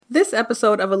This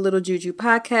episode of A Little Juju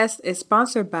podcast is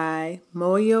sponsored by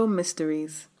Moyo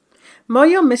Mysteries.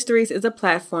 Moyo Mysteries is a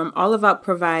platform all about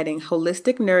providing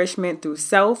holistic nourishment through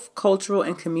self, cultural,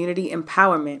 and community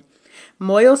empowerment.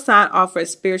 Moyo Sant offers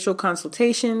spiritual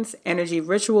consultations, energy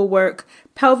ritual work,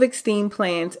 pelvic steam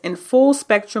plans, and full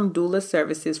spectrum doula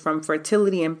services from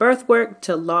fertility and birth work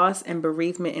to loss and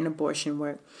bereavement and abortion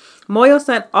work. Moyo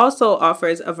Sant also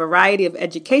offers a variety of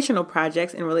educational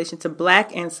projects in relation to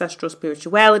Black ancestral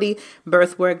spirituality,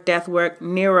 birth work, death work,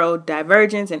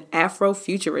 neurodivergence, and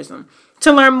Afrofuturism.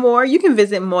 To learn more, you can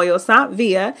visit Moyo Sant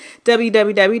via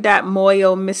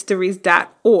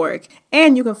www.moyomysteries.org,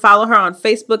 and you can follow her on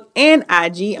Facebook and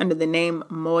IG under the name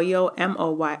Moyo,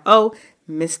 M-O-Y-O,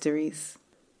 Mysteries.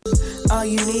 All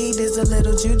you need is a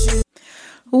little juju.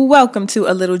 Welcome to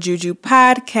A Little Juju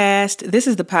podcast. This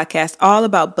is the podcast all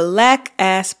about Black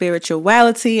ass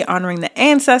spirituality, honoring the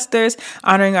ancestors,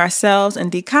 honoring ourselves,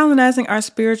 and decolonizing our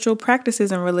spiritual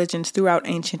practices and religions throughout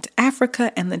ancient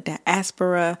Africa and the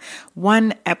diaspora,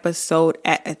 one episode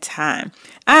at a time.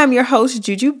 I am your host,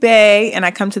 Juju Bay, and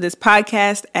I come to this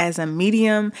podcast as a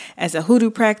medium, as a hoodoo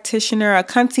practitioner, a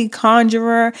cunty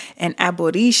conjurer, an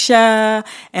aborisha,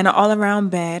 and an all-around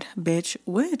bad bitch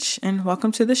witch. And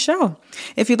welcome to the show.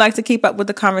 If you'd like to keep up with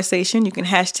the conversation, you can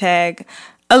hashtag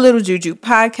A Little Juju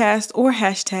podcast or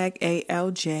hashtag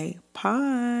ALJ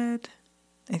pod.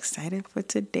 Excited for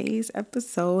today's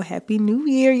episode. Happy New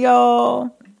Year,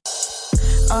 y'all.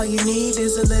 All you need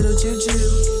is a little juju.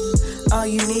 All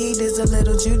you need is a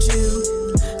little juju.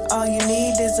 All you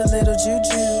need is a little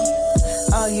juju.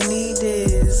 All you need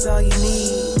is, all you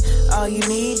need. All you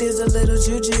need is a little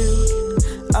juju.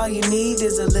 All you need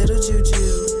is a little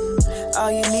juju. All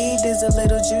you need is a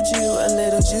little juju, a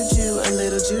little juju, a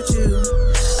little juju.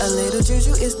 A little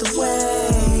juju is the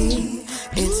way.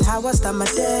 It's how I start my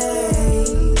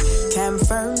day.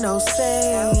 Confirm, no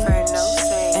say.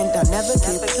 And I'll never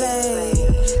get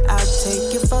played. I'll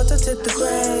take your photo to the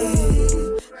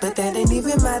grave. But that ain't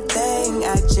even my thing.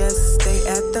 I just stay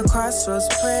at the crossroads,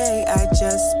 pray. I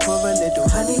just pour a little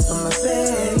honey from my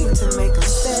babe to make them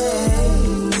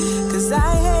stay. Cause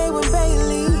I hate when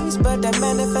Baileys, but I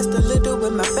manifest a little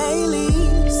with my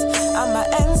Baileys. I'm my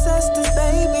ancestors'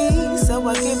 baby, so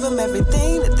I give them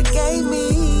everything that they gave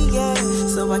me, yeah.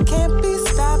 So I can't be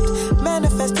stopped,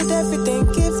 manifested everything,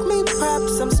 give me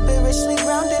props. I'm spiritually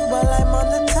grounded while I'm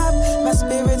on the top. My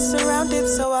spirit's surrounded,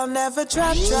 so I'll never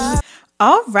drop.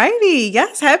 Alrighty,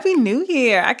 yes, Happy New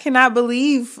Year. I cannot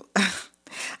believe,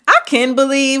 I can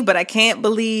believe, but I can't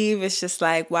believe. It's just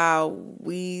like, wow,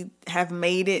 we have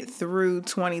made it through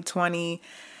 2020,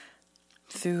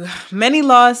 through many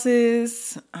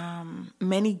losses,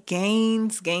 many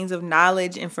gains of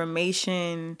knowledge,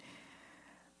 information,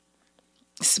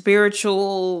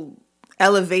 spiritual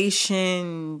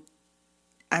elevation.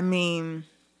 I mean,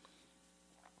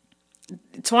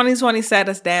 2020 sat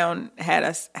us down, had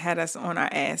us on our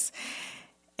ass,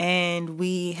 and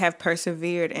we have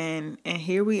persevered, and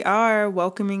here we are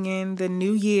welcoming in the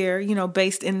new year, you know,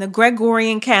 based in the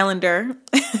Gregorian calendar.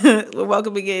 We're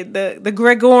welcoming in the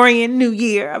Gregorian New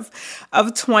Year of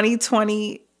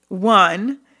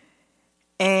 2021,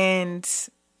 and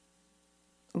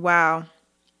wow,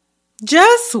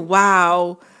 just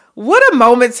wow. What a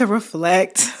moment to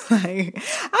reflect. Like,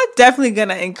 I'm definitely going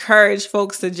to encourage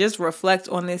folks to just reflect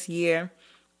on this year.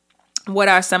 What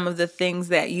are some of the things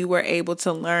that you were able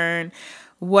to learn?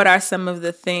 What are some of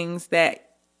the things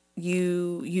that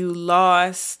you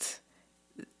lost,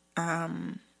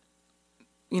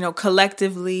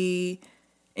 collectively,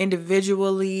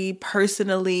 individually,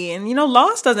 personally? And,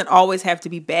 loss doesn't always have to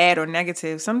be bad or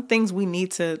negative. Some things we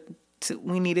needed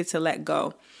to let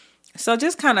go. So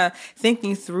just kind of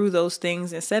thinking through those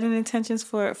things and setting intentions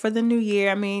for the new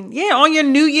year. I mean, yeah, on your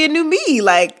new year, new me.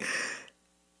 Like,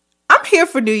 I'm here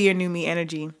for new year, new me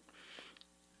energy.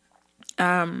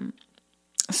 So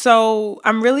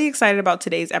I'm really excited about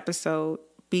today's episode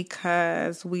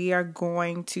because we are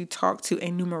going to talk to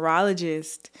a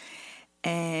numerologist,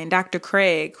 and Dr.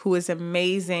 Craig, who is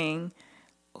amazing,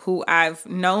 who I've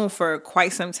known for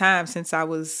quite some time since I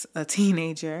was a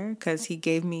teenager, because he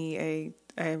gave me a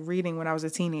reading when I was a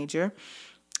teenager,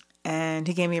 and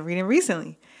he gave me a reading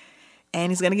recently, and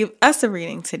he's going to give us a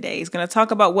reading today. He's going to talk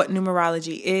about what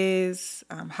numerology is,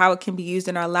 how it can be used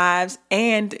in our lives,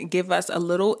 and give us a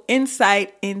little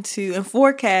insight into and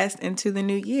forecast into the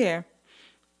new year.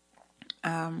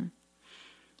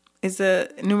 It's a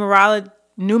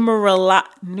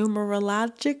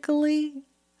numerologically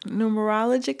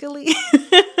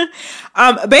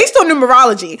based on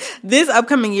numerology, this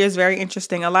upcoming year is very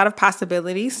interesting. A lot of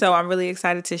possibilities. So I'm really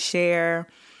excited to share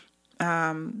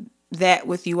that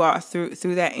with you all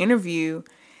through that interview.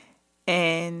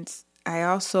 And I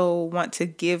also want to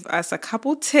give us a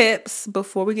couple tips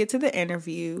before we get to the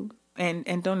interview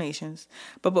and donations.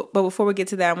 But before we get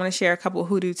to that, I want to share a couple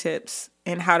hoodoo tips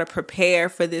and how to prepare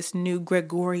for this new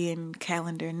Gregorian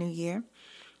calendar new year,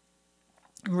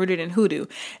 rooted in hoodoo.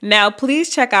 Now, please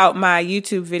check out my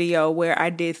YouTube video where I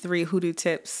did 3 hoodoo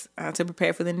tips to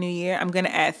prepare for the new year. I'm going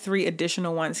to add 3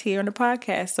 additional ones here on the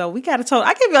podcast. So we got a total,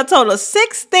 I give you a total of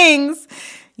 6 things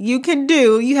you can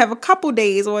do. You have a couple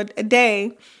days or a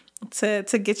day to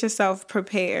get yourself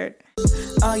prepared.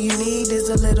 All you need is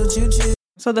a little juju.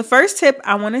 So the first tip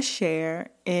I want to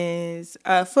share is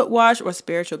a foot wash or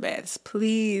spiritual baths.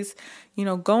 Please,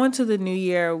 go into the new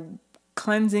year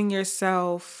cleansing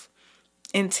yourself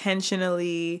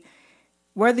intentionally,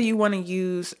 whether you want to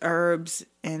use herbs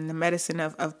and the medicine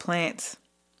of plants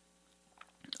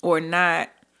or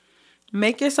not.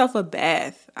 Make yourself a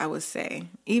bath, I would say.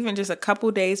 Even just a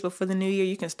couple days before the new year.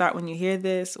 You can start when you hear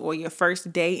this, or your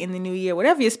first day in the new year,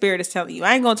 whatever your spirit is telling you.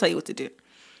 I ain't going to tell you what to do.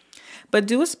 But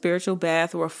do a spiritual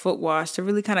bath or a foot wash to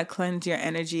really kind of cleanse your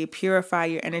energy, purify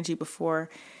your energy before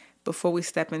we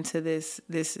step into this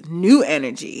new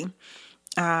energy.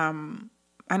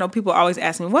 I know people always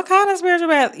ask me, what kind of spiritual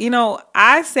bath?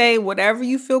 I say whatever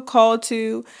you feel called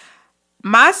to.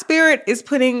 My spirit is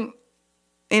putting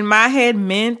in my head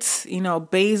mint,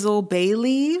 basil, bay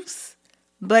leaves.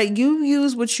 But you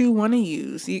use what you want to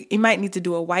use. You might need to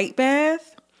do a white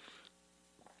bath.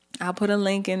 I'll put a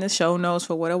link in the show notes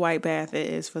for what a white bath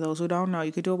is. For those who don't know,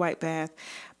 you could do a white bath.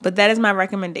 But that is my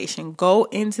recommendation. Go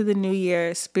into the new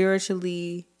year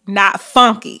spiritually not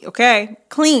funky, okay?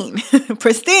 Clean,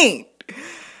 pristine.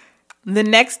 The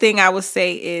next thing I would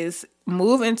say is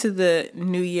move into the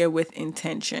new year with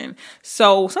intention.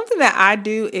 So something that I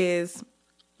do is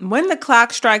when the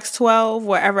clock strikes 12,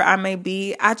 wherever I may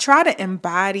be, I try to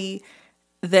embody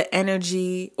the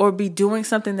energy or be doing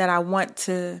something that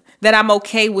that I'm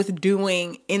okay with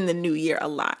doing in the new year a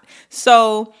lot.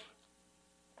 So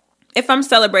if I'm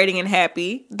celebrating and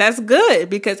happy, that's good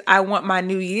because I want my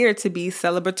new year to be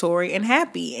celebratory and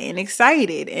happy and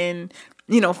excited and,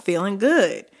 feeling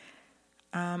good.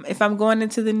 If I'm going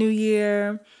into the new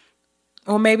year,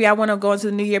 or maybe I want to go into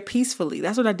the new year peacefully.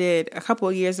 That's what I did a couple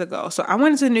of years ago. So I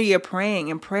went into the new year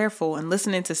praying and prayerful and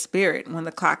listening to spirit when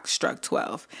the clock struck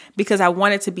 12 because I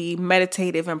wanted to be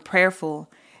meditative and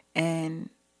prayerful and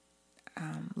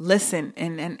listen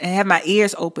and have my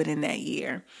ears open in that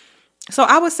year. So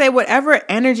I would say whatever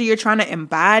energy you're trying to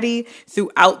embody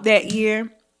throughout that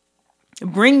year,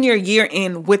 bring your year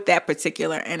in with that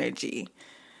particular energy.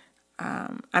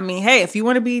 Hey, if you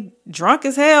want to be drunk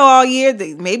as hell all year,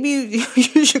 maybe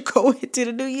you should go into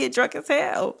the new year drunk as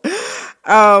hell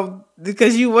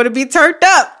because you want to be turned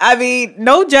up.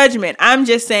 No judgment. I'm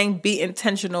just saying be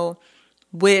intentional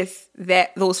with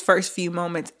those first few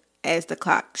moments as the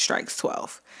clock strikes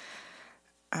 12.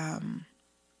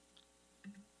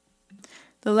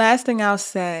 The last thing I'll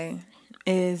say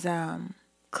is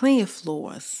clean your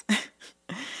floors.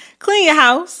 Clean your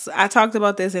house. I talked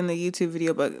about this in the YouTube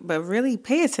video, but really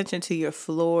pay attention to your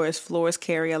floors. Floors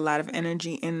carry a lot of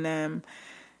energy in them.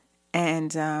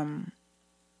 And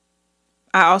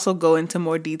I also go into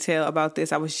more detail about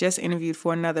this. I was just interviewed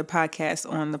for another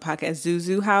podcast on the podcast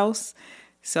Zuzu House.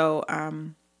 So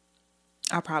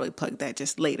I'll probably plug that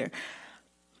just later.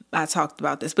 I talked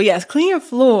about this. But yes, clean your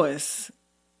floors.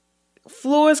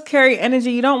 Floors carry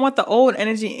energy. You don't want the old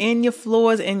energy in your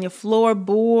floors, in your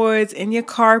floorboards, in your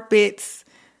carpets.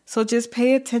 So just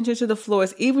pay attention to the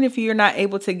floors. Even if you're not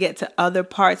able to get to other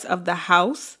parts of the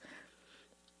house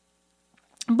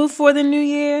before the new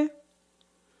year,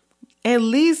 at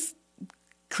least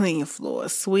clean your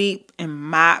floors. Sweep and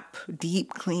mop,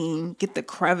 deep clean. Get the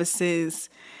crevices.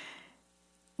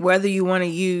 Whether you want to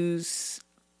use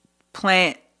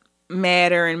plant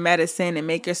matter and medicine and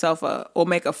make yourself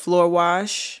make a floor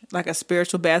wash, like a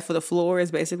spiritual bath for the floor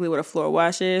is basically what a floor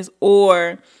wash is.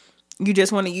 Or you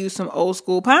just want to use some old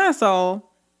school pine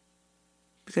sol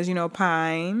because,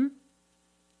 pine,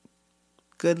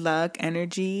 good luck,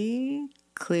 energy,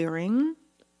 clearing.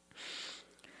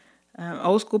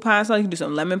 Old school pine sol, you can do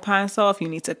some lemon pine sol if you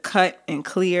need to cut and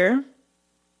clear.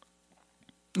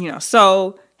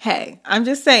 So hey, I'm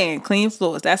just saying, clean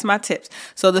floors. That's my tips.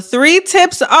 So the 3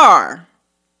 tips are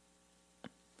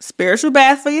spiritual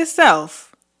bath for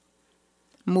yourself,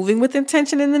 moving with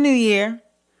intention in the new year,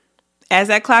 as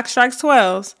that clock strikes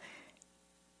 12,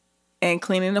 and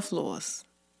cleaning the floors.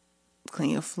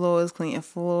 Clean your floors, clean your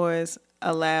floors.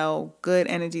 Allow good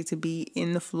energy to be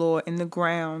in the floor, in the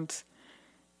ground,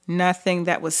 Nothing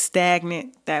that was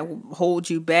stagnant, that will hold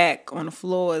you back on the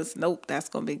floors. Nope, that's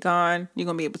going to be gone. You're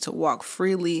going to be able to walk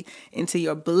freely into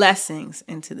your blessings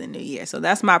into the new year. So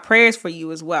that's my prayers for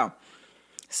you as well.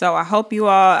 So I hope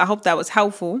that was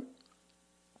helpful.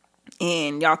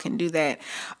 And y'all can do that.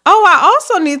 Oh, I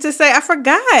also need to say, I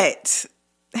forgot.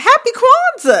 Happy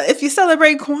Kwanzaa. If you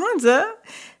celebrate Kwanzaa,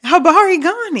 Habari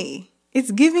Gani.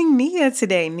 It's giving Nia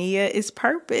today. Nia is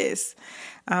purpose.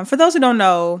 For those who don't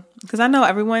know, because I know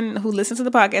everyone who listens to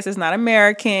the podcast is not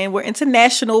American. We're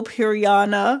international,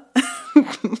 Piriana.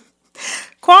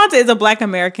 Kwanzaa is a Black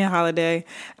American holiday.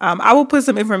 I will put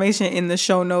some information in the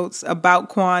show notes about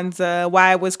Kwanzaa,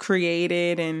 why it was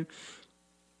created, and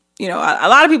a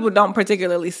lot of people don't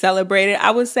particularly celebrate it, I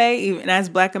would say, even as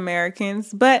Black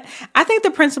Americans. But I think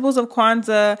the principles of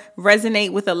Kwanzaa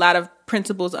resonate with a lot of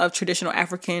principles of traditional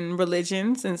African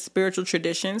religions and spiritual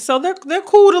traditions. So they're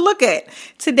cool to look at.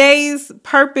 Today's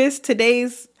purpose,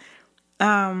 today's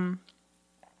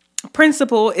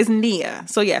principle is Nia.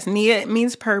 So yes, Nia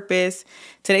means purpose.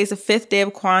 Today's the 5th day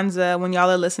of Kwanzaa. When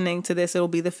y'all are listening to this, it'll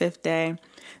be the 5th day.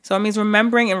 So it means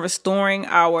remembering and restoring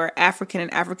our African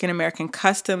and African-American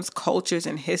customs, cultures,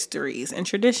 and histories and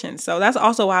traditions. So that's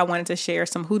also why I wanted to share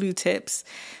some hoodoo tips,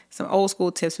 some old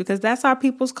school tips, because that's our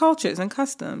people's cultures and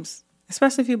customs,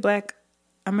 especially if you're Black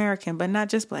American, but not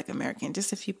just Black American,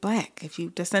 just if you're Black, if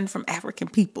you descend from African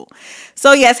people.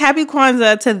 So yes, happy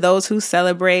Kwanzaa to those who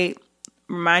celebrate.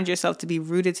 Remind yourself to be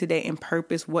rooted today in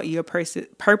purpose, what your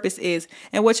purpose is,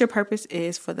 and what your purpose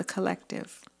is for the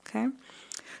collective. Okay.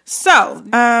 So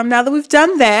now that we've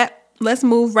done that, let's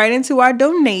move right into our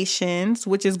donations,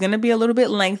 which is going to be a little bit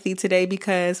lengthy today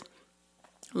because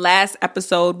last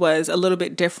episode was a little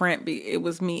bit different. It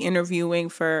was me interviewing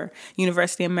for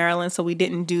University of Maryland, so we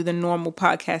didn't do the normal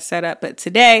podcast setup. But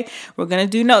today we're going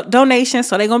to do donations,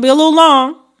 so they're going to be a little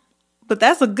long. But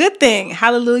that's a good thing.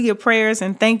 Hallelujah, prayers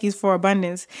and thank yous for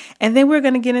abundance. And then we're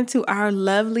going to get into our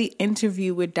lovely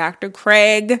interview with Dr.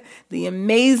 Craig, the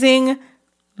amazing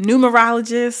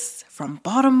numerologist from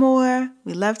Baltimore.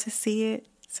 We love to see it.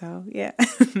 So, yeah.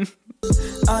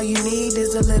 All you need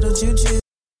is a little juju.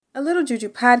 A Little Juju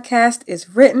podcast is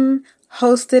written,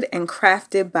 hosted, and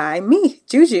crafted by me,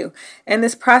 Juju. And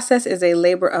this process is a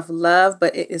labor of love,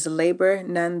 but it is labor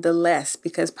nonetheless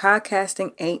because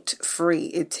podcasting ain't free.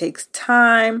 It takes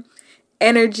time,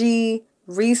 energy,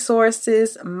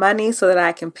 resources, money so that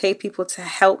I can pay people to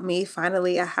help me.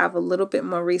 Finally, I have a little bit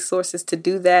more resources to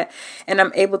do that. And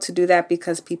I'm able to do that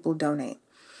because people donate.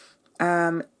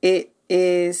 It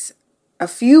is a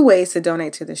few ways to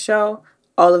donate to the show.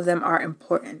 All of them are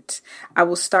important. I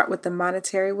will start with the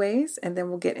monetary ways, and then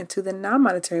we'll get into the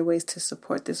non-monetary ways to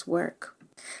support this work.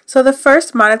 So the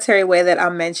first monetary way that I'll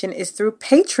mention is through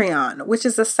Patreon, which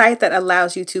is a site that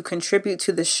allows you to contribute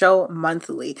to the show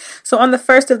monthly. So on the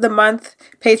first of the month,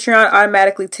 Patreon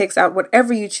automatically takes out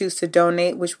whatever you choose to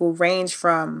donate, which will range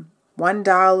from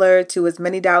 $1 to as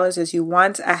many dollars as you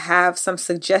want. I have some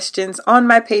suggestions on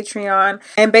my Patreon,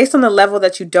 and based on the level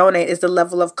that you donate is the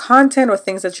level of content or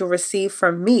things that you'll receive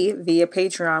from me via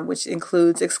Patreon, which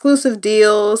includes exclusive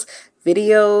deals,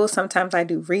 videos. Sometimes I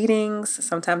do readings.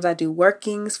 Sometimes I do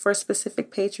workings for specific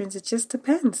patrons. It just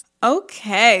depends.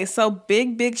 Okay, so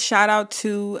big shout out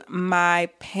to my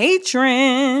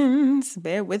patrons.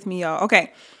 Bear with me, y'all.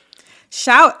 Okay.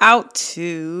 Shout out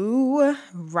to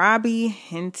Robbie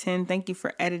Hinton. Thank you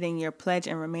for editing your pledge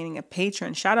and remaining a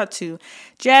patron. Shout out to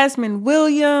Jasmine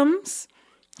Williams,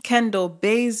 Kendall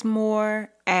Bazemore,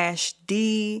 Ash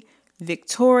D,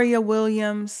 Victoria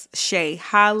Williams, Shay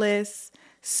Hollis,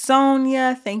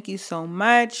 Sonia. Thank you so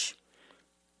much.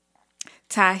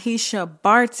 Tahisha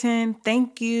Barton.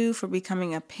 Thank you for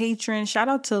becoming a patron. Shout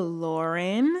out to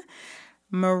Lauren,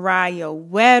 Mariah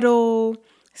Weddle,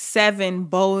 Seven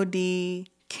Bodie,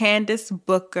 Candace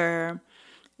Booker,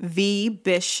 V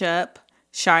Bishop,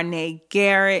 Charnay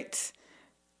Garrett,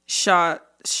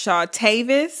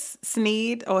 Tavis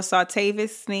Sneed.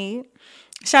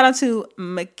 Shout out to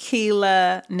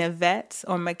Michaela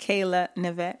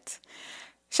Nevette.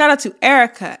 Shout out to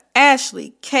Erica,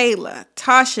 Ashley, Kayla,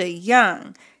 Tasha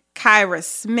Young, Kyra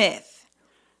Smith,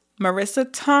 Marissa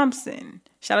Thompson.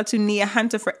 Shout out to Nia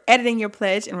Hunter for editing your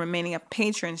pledge and remaining a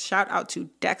patron. Shout out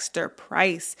to Dexter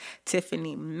Price,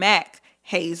 Tiffany Mack,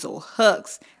 Hazel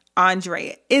Hooks,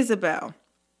 Andrea Isabel,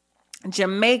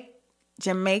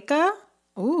 Jamaica.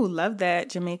 Ooh, love that,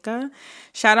 Jamaica.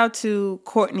 Shout out to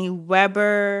Courtney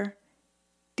Weber,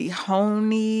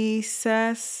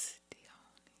 Dehonisis.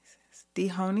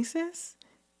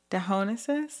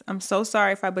 I'm so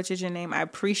sorry if I butchered your name. I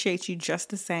appreciate you just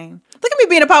the same. Look at me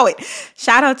being a poet.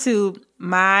 Shout out to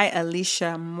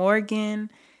Alicia Morgan,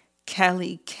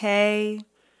 Kelly K,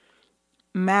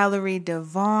 Mallory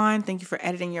Devon, thank you for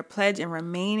editing your pledge and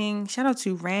remaining. Shout out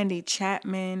to Randy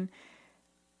Chapman,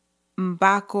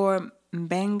 Mbakor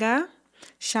Mbenga.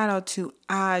 Shout out to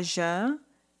Aja,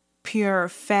 Pure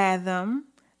Fathom,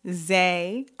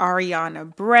 Zay,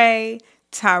 Ariana Bray,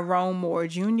 Tyrone Moore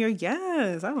Jr.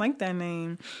 Yes, I like that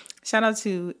name. Shout out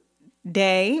to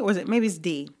Day, or is it maybe it's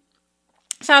D?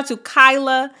 Shout out to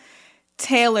Kyla,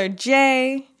 Taylor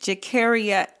J,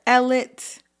 Jakaria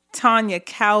Ellett, Tanya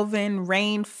Calvin,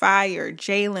 Rain Fire,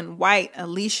 Jalen White,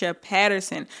 Alicia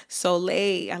Patterson,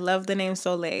 Soleil. I love the name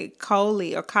Soleil.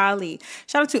 Coley or Kali.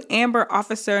 Shout out to Amber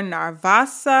Officer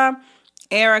Narvasa,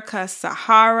 Erica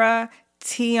Sahara,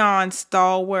 Tion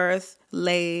Stallworth,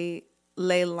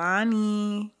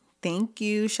 Leilani. Thank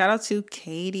you. Shout out to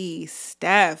Katie,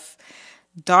 Steph,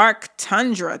 Dark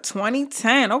Tundra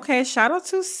 2010. Okay, shout out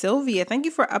to Sylvia. Thank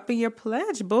you for upping your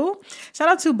pledge, boo. Shout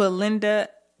out to Belinda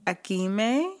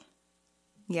Akime.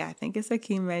 Yeah, I think it's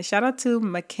Akime. Shout out to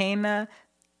McKenna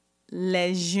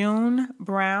Lejeune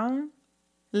Brown.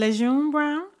 Thank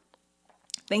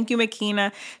you,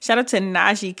 McKenna. Shout out to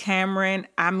Najee Cameron,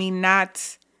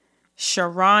 Aminat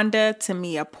Sharonda,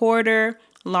 Tamia Porter,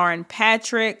 Lauren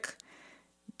Patrick,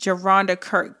 Geronda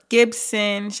Kirk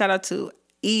Gibson. Shout out to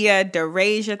Ia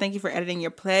DeRasia. Thank you for editing your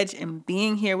pledge and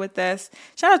being here with us.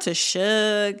 Shout out to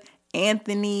Shug,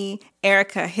 Anthony,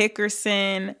 Erica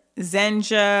Hickerson,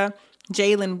 Zenja,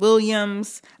 Jalen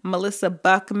Williams, Melissa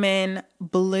Buckman,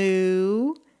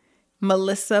 Blue,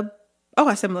 Melissa. Oh,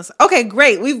 I said Melissa. Okay,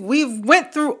 great. We've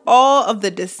went through all of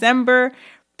the December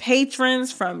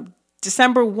patrons from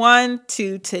December 1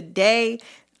 to today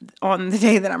on the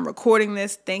day that I'm recording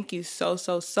this. Thank you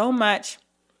so much.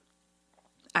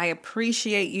 I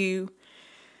appreciate you.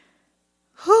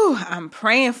 I'm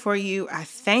praying for you. I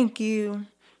thank you.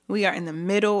 We are in the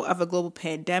middle of a global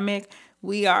pandemic.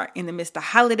 We are in the midst of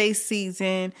holiday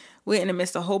season. We're in the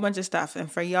midst of a whole bunch of stuff.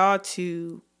 And for y'all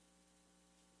to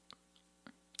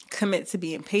commit to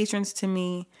being patrons to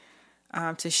me,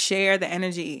 to share the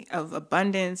energy of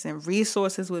abundance and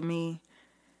resources with me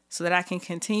so that I can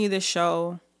continue the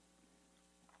show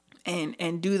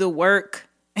and do the work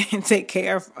and take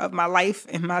care of my life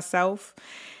and myself.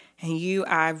 And you,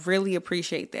 I really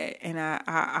appreciate that. And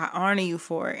I honor you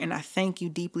for it. And I thank you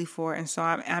deeply for it. And so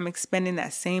I'm expending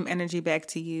that same energy back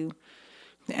to you.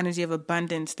 The energy of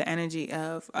abundance, the energy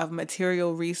of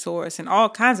material resource and all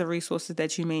kinds of resources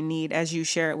that you may need as you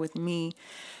share it with me.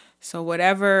 So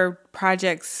whatever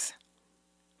projects,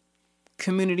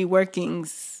 community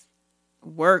workings,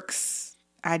 works,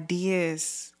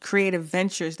 ideas, creative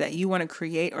ventures that you want to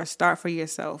create or start for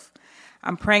yourself,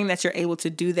 I'm praying that you're able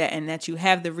to do that and that you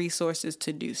have the resources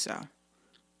to do so.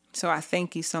 So I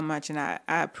thank you so much and I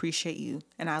appreciate you.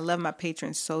 And I love my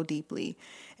patrons so deeply.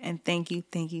 And thank you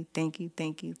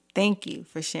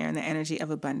for sharing the energy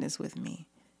of abundance with me.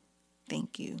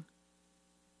 Thank you.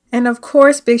 And of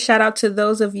course, big shout out to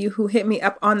those of you who hit me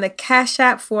up on the Cash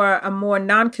App for a more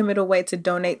non-committal way to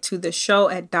donate to the show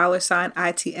at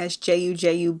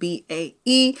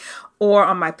 $ITSJUJUBAE or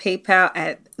on my PayPal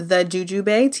at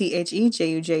thejujube,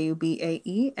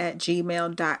 THEJUJUBAE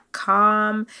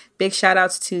 @gmail.com. Big shout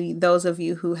outs to those of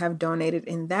you who have donated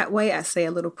in that way. I say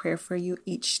a little prayer for you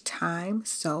each time,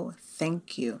 so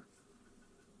thank you.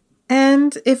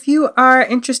 And if you are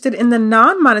interested in the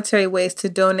non-monetary ways to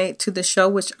donate to the show,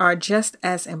 which are just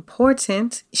as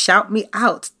important, shout me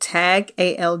out. Tag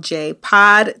ALJ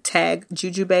Pod, tag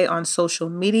Jujube on social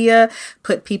media,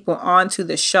 put people on to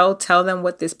the show, tell them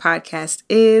what this podcast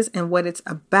is and what it's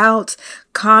about.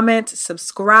 Comment,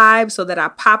 subscribe so that I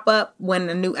pop up when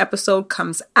a new episode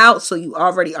comes out so you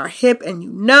already are hip and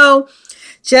you know.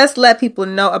 Just let people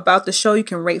know about the show. You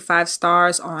can rate 5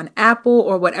 stars on Apple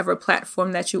or whatever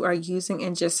platform that you are using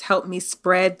and just help me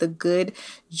spread the good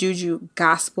juju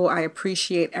gospel. I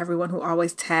appreciate everyone who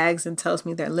always tags and tells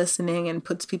me they're listening and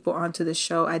puts people onto the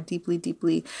show. I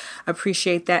deeply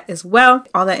appreciate that as well.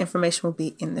 All that information will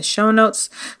be in the show notes.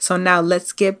 So now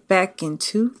let's get back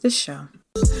into the show.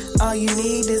 All you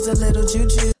need is a little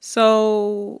juju.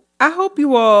 So I hope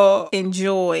you all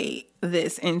enjoy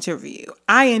this interview.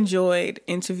 I enjoyed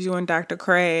interviewing Dr.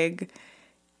 Craig.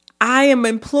 I am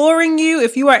imploring you,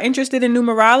 if you are interested in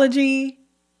numerology,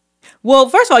 well,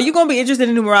 first of all, you're going to be interested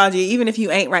in numerology, even if you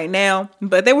ain't right now.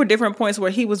 But there were different points where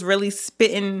he was really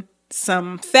spitting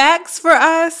some facts for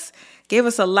us, gave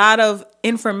us a lot of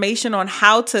information on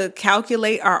how to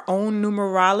calculate our own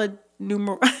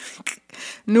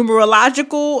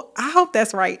numerological, I hope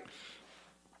that's right,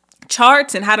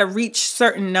 charts and how to reach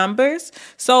certain numbers.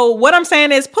 So what I'm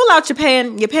saying is pull out your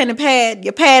pen and pad,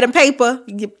 your pad and paper,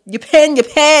 your pen, your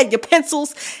pad, your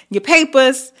pencils, your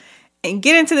papers, and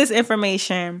get into this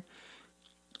information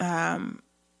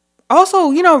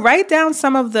Also, write down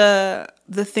some of the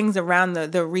things around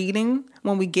the reading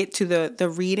when we get to the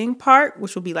reading part,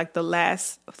 which will be like the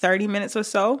last 30 minutes or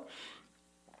so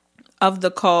of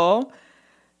the call.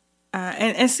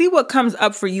 And see what comes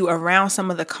up for you around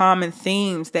some of the common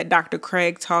themes that Dr.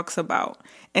 Craig talks about,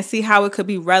 and see how it could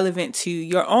be relevant to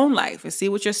your own life, and see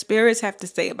what your spirits have to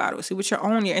say about it. See what your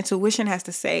intuition has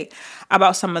to say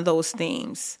about some of those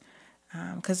themes,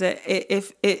 because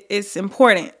it's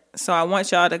important. So I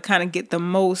want y'all to kind of get the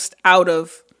most out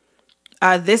of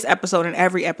this episode and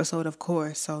every episode, of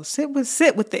course. So sit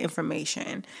with the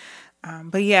information.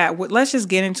 But yeah, let's just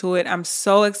get into it. I'm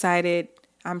so excited.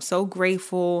 I'm so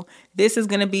grateful. This is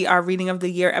going to be our reading of the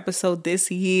year episode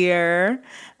this year.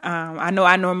 I know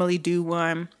I normally do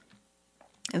one.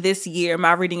 This year,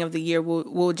 my reading of the year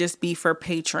will just be for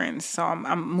patrons. So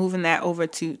I'm moving that over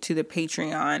to the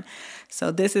Patreon.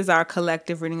 So this is our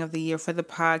collective reading of the year for the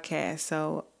podcast.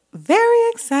 So very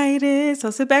excited.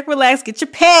 So sit back, relax, get your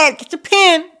pad, get your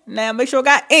pen. Now make sure I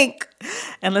got ink.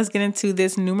 And let's get into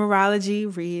this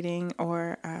numerology reading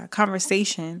or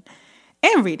conversation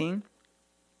and reading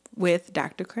with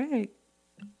Dr. Craig.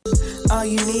 All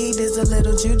you need is a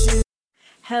little juju.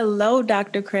 Hello,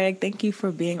 Dr. Craig. Thank you for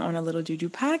being on a Little Juju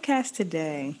podcast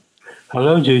today.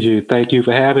 Hello, Juju. Thank you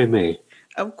for having me.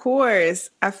 Of course.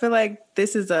 I feel like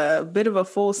this is a bit of a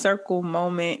full circle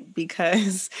moment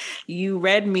because you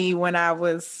read me when I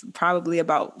was probably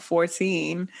about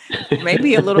 14,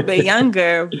 maybe a little bit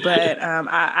younger, but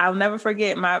I'll never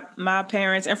forget my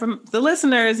parents. And from the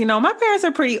listeners, my parents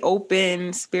are pretty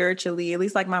open spiritually, at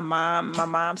least like my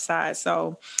mom's side.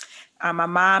 So my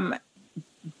mom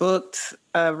booked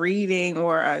a reading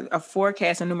or a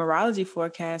forecast, a numerology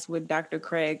forecast with Dr.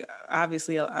 Craig,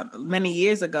 obviously many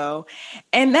years ago.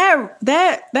 And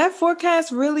that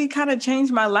forecast really kind of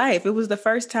changed my life. It was the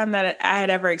first time that I had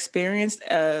ever experienced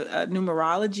a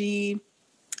numerology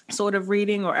sort of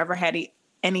reading or ever had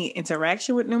any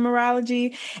interaction with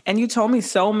numerology. And you told me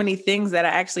so many things that I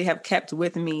actually have kept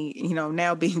with me,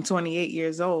 now being 28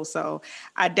 years old. So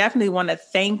I definitely want to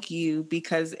thank you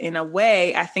because in a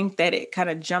way, I think that it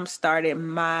kind of jump-started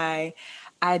my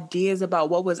ideas about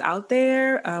what was out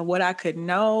there, what I could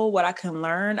know, what I can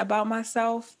learn about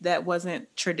myself that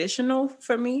wasn't traditional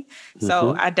for me.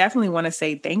 So I definitely want to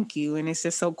say thank you. And it's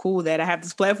just so cool that I have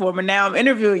this platform and now I'm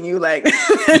interviewing you. Like,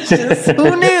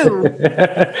 who knew?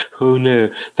 Who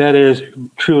knew? That is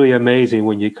truly amazing.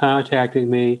 When you contacted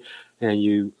me and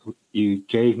you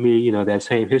gave me, that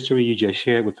same history you just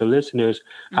shared with the listeners,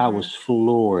 I was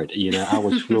floored. I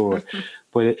was floored.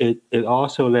 But it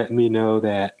also let me know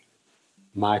that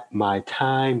my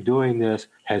time doing this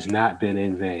has not been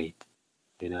in vain.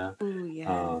 Ooh,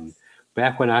 yes.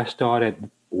 Back when I started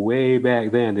way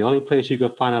back then, the only place you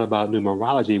could find out about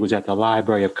numerology was at the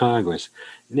Library of Congress.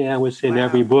 Now it's in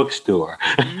every bookstore.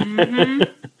 And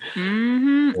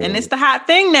it's the hot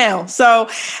thing now. So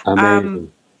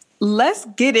let's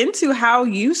get into how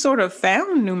you sort of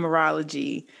found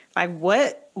numerology. Like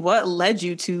what led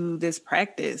you to this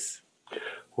practice?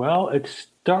 Well, it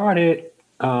started,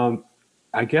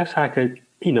 I guess I could,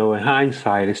 in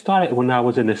hindsight, it started when I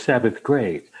was in the 7th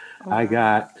grade. Oh, wow. I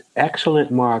got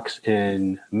excellent marks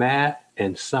in math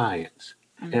and science.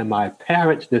 And my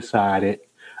parents decided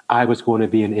I was going to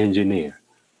be an engineer.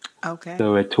 Okay.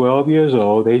 So at 12 years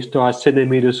old, they started sending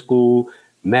me to school,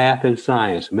 math and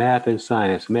science, math and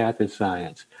science, math and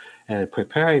science, and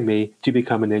preparing me to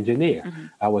become an engineer.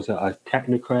 I was a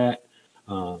technocrat.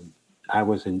 I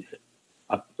was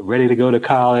ready to go to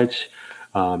college.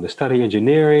 To study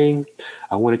engineering.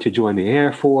 I wanted to join the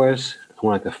Air Force. I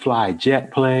wanted to fly jet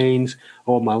planes.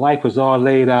 Oh, my life was all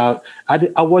laid out.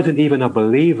 I wasn't even a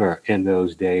believer in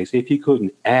those days. If you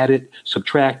couldn't add it,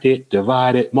 subtract it,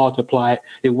 divide it, multiply it,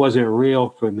 it wasn't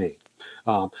real for me.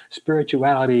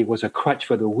 Spirituality was a crutch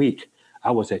for the weak.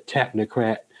 I was a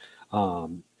technocrat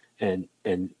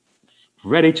and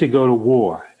ready to go to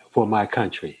war for my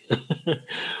country.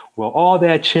 Well, all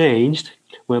that changed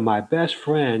when my best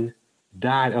friend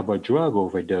died of a drug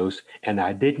overdose, and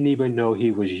I didn't even know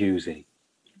he was using.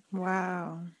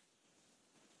 Wow.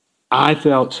 I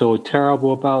felt so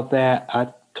terrible about that. I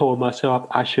told myself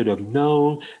I should have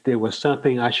known. There was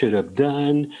something I should have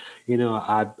done.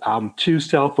 I'm too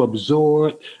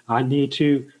self-absorbed. I need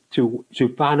to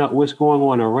find out what's going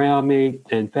on around me.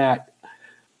 In fact,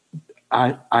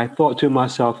 I thought to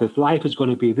myself, if life is going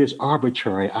to be this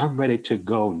arbitrary, I'm ready to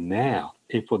go now.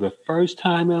 And for the first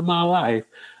time in my life,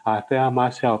 I found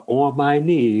myself on my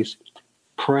knees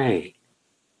praying,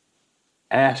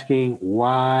 asking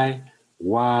why.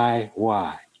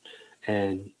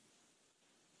 And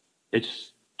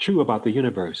it's true about the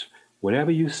universe.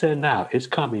 Whatever you send out, it's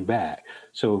coming back.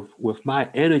 So with my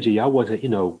energy, I wasn't,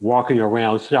 walking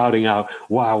around shouting out,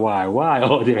 why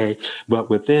all day. But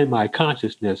within my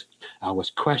consciousness, I was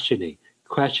questioning,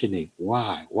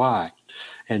 why.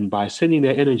 And by sending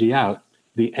that energy out,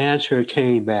 the answer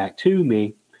came back to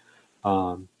me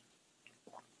um,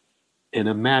 in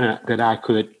a manner that I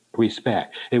could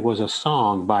respect. It was a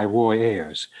song by Roy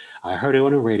Ayers. I heard it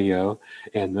on the radio,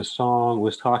 and the song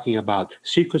was talking about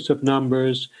secrets of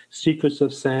numbers, secrets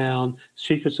of sound,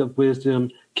 secrets of wisdom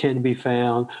can be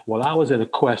found. Well, I was in a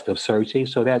quest of searching,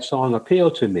 so that song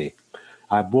appealed to me.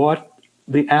 I bought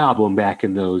the album back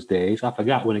in those days. I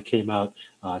forgot when it came out,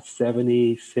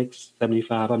 76,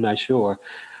 75, I'm not sure.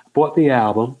 Bought the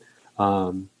album,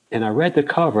 and I read the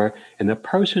cover, and the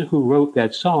person who wrote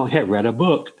that song had read a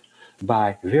book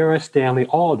by Vera Stanley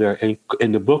Alder,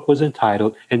 and the book was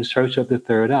entitled In Search of the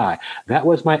Third Eye. That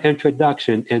was my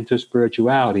introduction into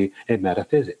spirituality and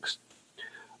metaphysics.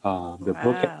 The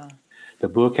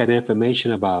book had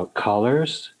information about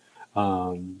colors,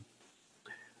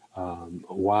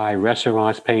 why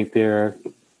restaurants paint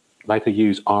like to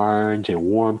use orange and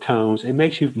warm tones. It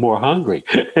makes you more hungry.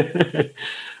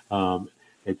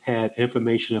 It had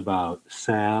information about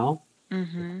sound.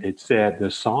 Mm-hmm. It said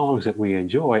the songs that we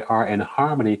enjoy are in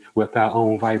harmony with our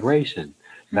own vibration.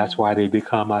 That's why they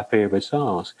become my favorite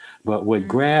songs. But what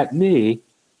grabbed me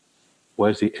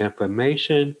was the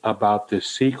information about the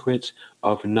secrets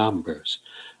of numbers.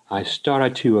 I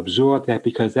started to absorb that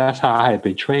because that's how I had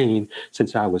been trained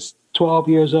since I was 12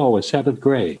 years old in seventh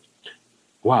grade.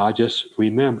 Wow, I just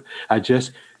remember, I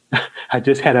just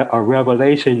had a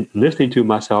revelation listening to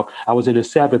myself. I was in the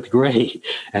seventh grade,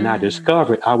 and I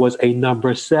discovered I was a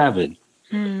number 7.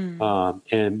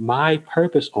 And my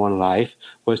purpose on life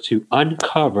was to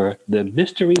uncover the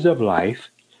mysteries of life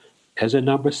as a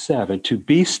number 7, to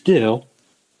be still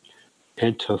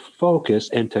and to focus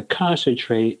and to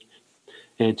concentrate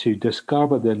and to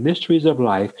discover the mysteries of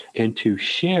life and to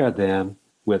share them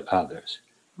with others.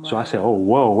 Wow. So I said, oh,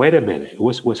 whoa, wait a minute.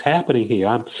 What's happening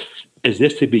here? Is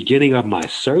this the beginning of my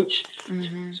search?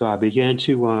 Mm-hmm. So I began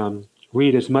to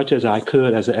read as much as I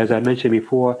could. As I mentioned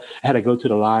before, I had to go to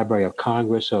the Library of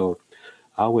Congress. So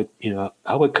I would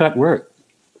cut work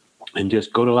and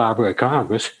just go to the Library of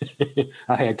Congress.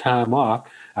 I had time off.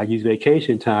 I used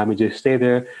vacation time and just stay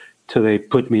there till they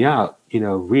put me out,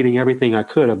 reading everything I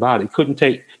could about it.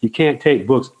 You can't take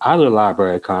books out of the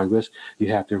Library of Congress.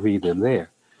 You have to read them there.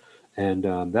 And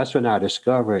that's when I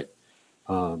discovered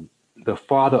the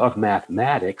father of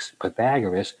mathematics,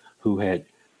 Pythagoras, who had,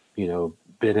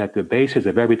 been at the basis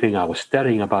of everything I was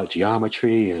studying about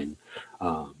geometry and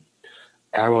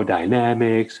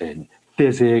aerodynamics and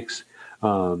physics,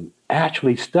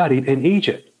 actually studied in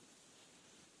Egypt.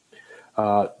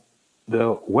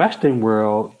 The Western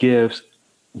world gives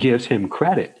him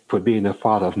credit for being the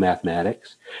father of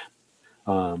mathematics,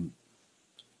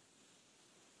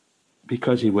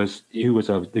 because he was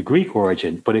of the Greek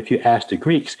origin. But if you ask the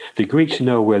Greeks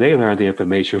know where they learned the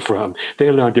information from.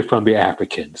 They learned it from the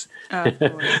Africans. Oh, of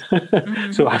course.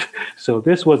 Mm-hmm. So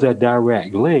this was a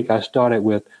direct link. I started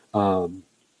with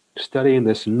studying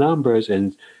this numbers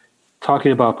and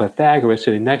talking about Pythagoras.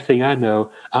 And the next thing I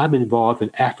know, I'm involved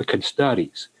in African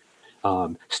studies,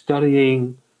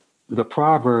 studying the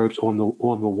proverbs on the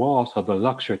walls of the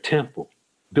Luxor Temple,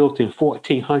 built in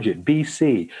 1400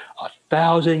 BC,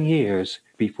 1,000 years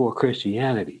before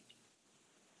Christianity.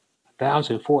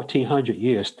 1,400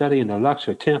 years studying the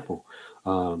Luxor Temple.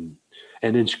 And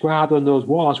inscribed on those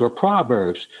walls were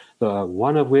proverbs,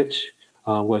 one of which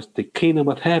was the kingdom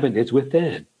of heaven is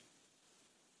within.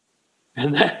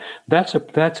 And that's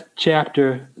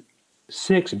chapter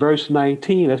 6, verse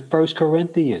 19. That's 1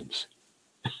 Corinthians.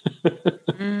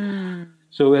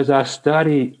 So as I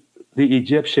studied the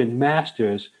Egyptian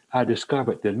masters, I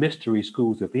discovered the mystery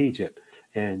schools of Egypt,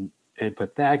 and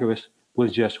Pythagoras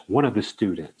was just one of the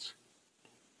students.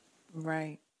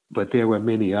 Right. But there were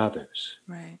many others.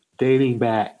 Right. Dating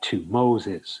back to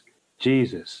Moses,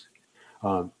 Jesus,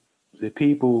 the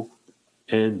people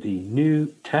in the New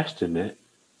Testament,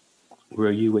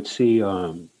 where you would see,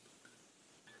 I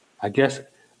guess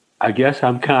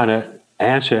I'm kind of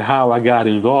answer how I got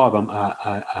involved.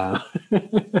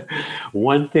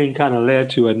 One thing kind of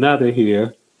led to another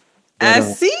here. But I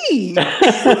see.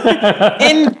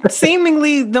 In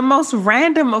seemingly the most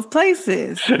random of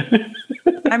places.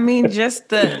 I mean, just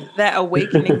that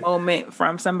awakening moment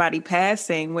from somebody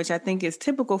passing, which I think is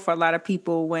typical for a lot of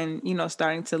people when,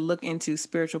 starting to look into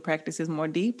spiritual practices more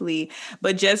deeply.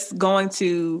 But just going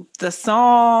to the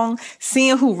song,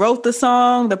 seeing who wrote the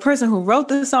song, the person who wrote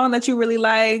the song that you really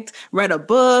liked, read a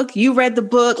book, you read the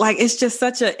book. Like, it's just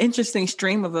such an interesting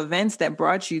stream of events that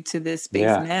brought you to this space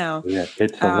now. yeah,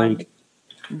 it's a link.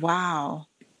 Wow.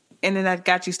 And then that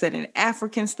got you studying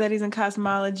African studies and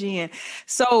cosmology. And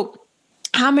so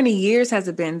how many years has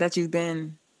it been that you've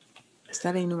been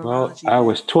studying Well, numerology I then?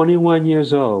 was 21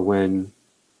 years old when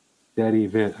that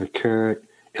event occurred,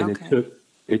 and Okay.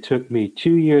 it took me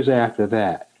 2 years after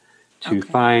that to Okay.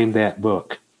 find that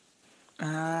book.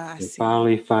 I To see.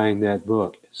 finally find that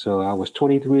book. So I was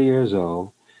 23 years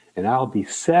old, and I'll be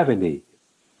 70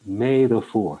 May the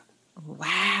 4th.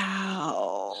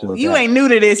 Wow. So You that ain't new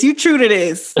to this. You true to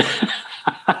this.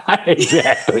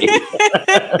 exactly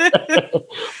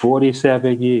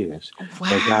 47 years.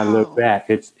 As I look Wow. back,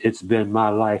 it's been my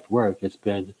life work. It's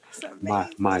been It's my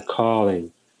amazing.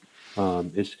 calling.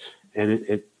 It's and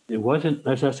it wasn't,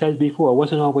 as I said before, it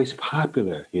wasn't always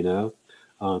popular.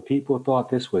 People thought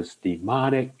this was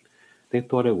demonic. They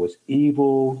thought it was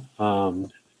evil.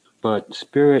 But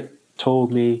Spirit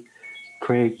told me,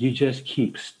 Craig, you just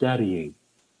keep studying.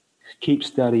 Keep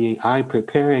studying. I'm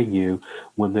preparing you.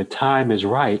 When the time is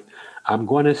right, I'm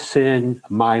going to send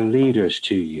my leaders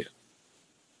to you.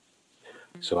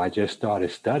 So I just started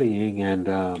studying, and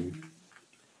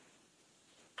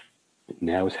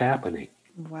now it's happening.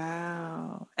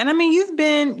 Wow. And I mean,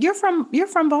 you're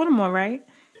from Baltimore, right?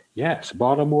 Yes,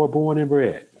 Baltimore born and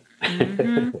bred.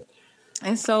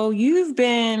 And so you've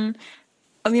been,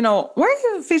 were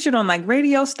you featured on like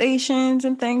radio stations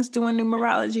and things doing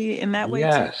numerology in that way too?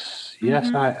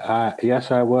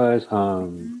 Yes, I was.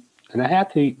 And I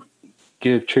have to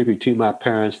give tribute to my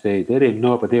parents. They didn't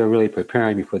know it, but they were really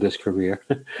preparing me for this career.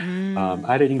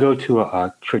 I didn't go to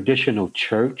a traditional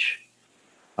church.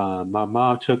 My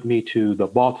mom took me to the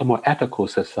Baltimore Ethical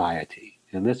Society.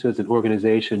 And this was an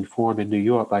organization formed in New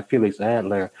York by Felix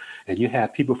Adler. And you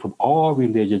have people from all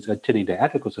religions attending the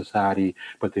Ethical Society,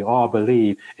 but they all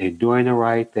believe in doing the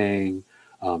right thing,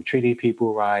 treating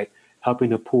people right, helping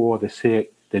the poor, the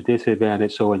sick, the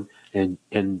disadvantaged. So in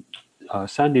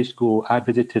Sunday school, I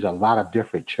visited a lot of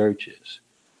different churches.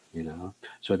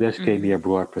 So this gave me a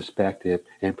broad perspective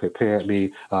and prepared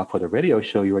me for the radio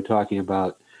show you were talking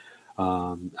about.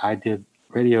 I did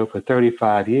radio for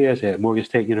 35 years at Morgan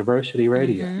State University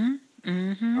Radio,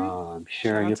 Shout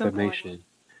sharing out to Morgan.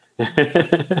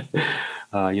 information.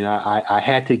 I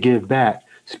had to give back.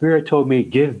 Spirit told me,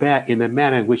 give back in the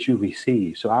manner in which you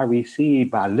receive. So I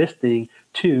received by listening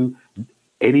to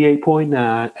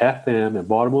 88.9 FM in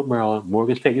Baltimore, Maryland,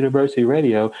 Morgan State University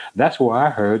Radio. That's where I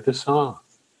heard the song.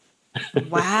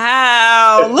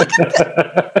 Wow. Look at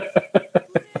that.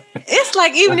 It's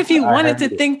like even if you I wanted to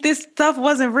heard it. think this stuff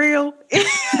wasn't real, you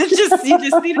just see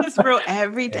this real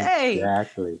every day.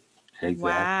 Exactly.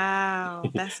 Wow.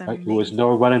 That's There was amazing.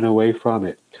 no running away from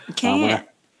it. When Can't.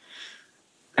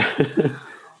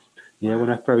 when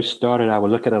I first started, I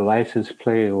would look at a license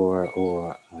plate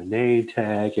or a name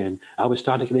tag, and I would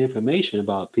start to get information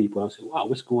about people. I would say, "Wow,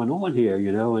 what's going on here?"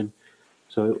 And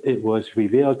so it was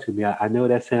revealed to me. I know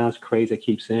that sounds crazy. I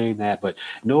keep saying that, but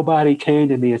nobody came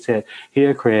to me and said,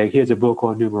 "Here, Craig, here's a book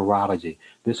on numerology."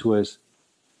 This was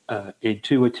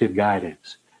intuitive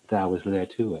guidance that I was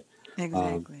led to it. Um,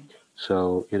 Exactly.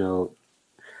 so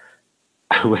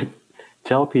I would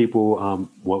tell people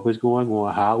what was going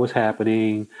on, how it was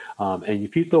happening, and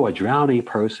if you throw a drowning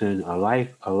person, a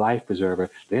life preserver,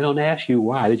 they don't ask you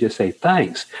why. They just say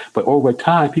thanks. But over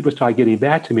time, people start getting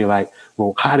back to me like,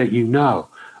 "Well, how did you know?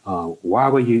 Why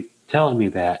were you telling me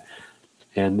that?"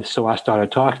 And so I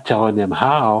started telling them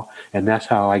how, and that's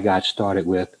how I got started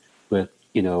with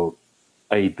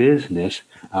a business.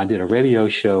 I did a radio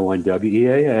show on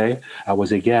WEAA. I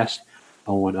was a guest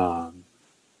on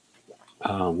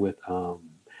with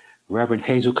Reverend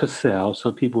Hazel Cassell.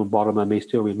 Some people in Baltimore may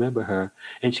still remember her.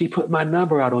 And she put my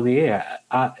number out on the air.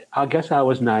 I guess I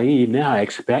was naive. Now I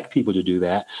expect people to do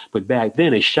that. But back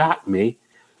then it shocked me.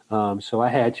 So I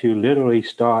had to literally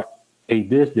start a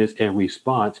business in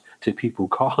response to people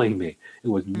calling me. It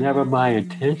was never my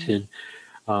intention.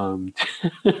 Um,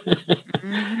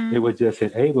 it was just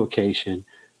an avocation.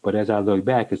 But as I look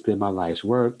back, it's been my life's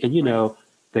work. And Right.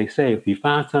 they say if you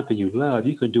find something you love,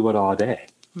 you can do it all day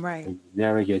Right. and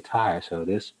never get tired. So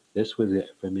this was it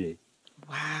for me.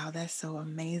 Wow, that's so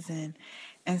amazing.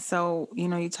 And so,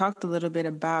 you talked a little bit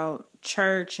about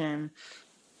church and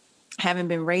having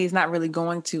been raised, not really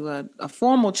going to a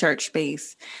formal church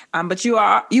space, but you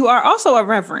are also a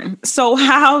reverend. So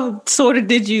how sort of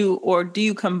did you, or do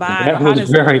you combine? That was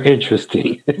very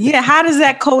interesting. Yeah, how does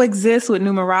that coexist with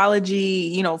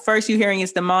numerology? You know, first you're hearing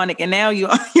it's demonic, and now you're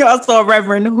also a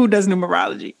reverend who does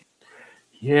numerology.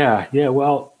 Yeah.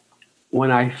 Well,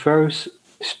 when I first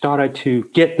started to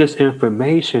get this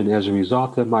information as a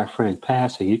result of my friend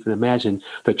passing, you can imagine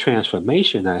the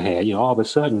transformation I had. You know, all of a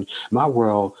sudden, my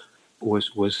world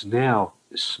was now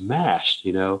smashed.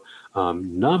 You know,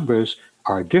 numbers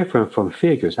are different from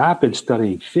figures. I've been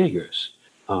studying figures.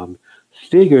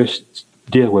 Figures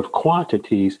deal with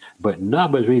quantities, but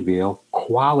numbers reveal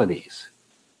qualities.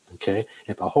 Okay,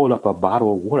 if I hold up a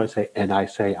bottle of water and I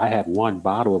say I have one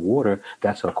bottle of water,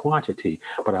 that's a quantity.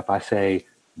 But if I say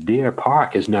Deer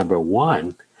Park is number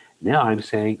one, now I'm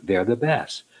saying they're the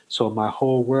best. So my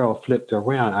whole world flipped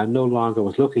around. I no longer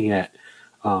was looking at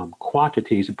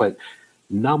quantities, but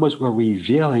numbers were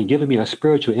revealing, giving me a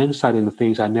spiritual insight into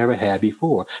things I never had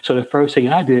before. So the first thing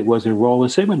I did was enroll in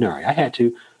seminary. I had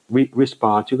to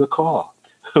respond to the call.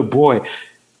 Boy,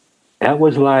 that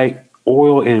was like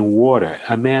oil and water.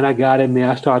 Man, I got in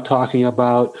there. I started talking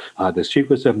about the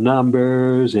secrets of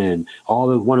numbers and all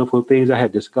the wonderful things I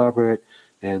had discovered.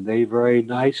 And they very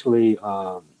nicely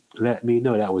let me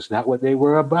know that was not what they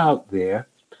were about there.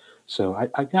 So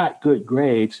I got good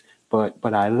grades, but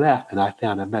I left and I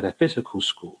found a metaphysical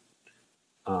school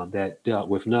that dealt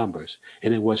with numbers.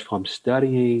 And it was from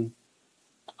studying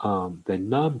the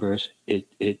numbers,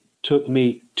 it took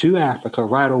me to Africa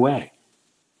right away.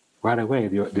 Right away,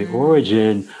 the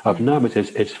origin of numbers,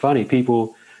 it's funny.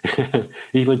 People,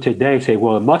 even today, say,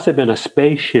 well, it must have been a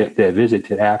spaceship that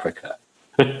visited Africa.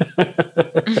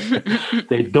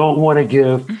 They don't want to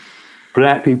give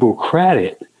Black people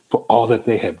credit for all that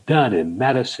they have done in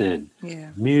medicine,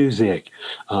 music,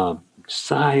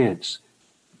 science,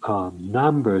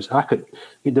 numbers.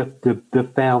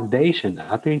 The foundation.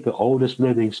 I think the oldest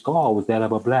living skull was that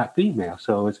of a Black female.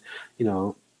 So it's,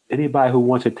 anybody who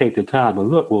wants to take the time to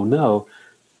look will know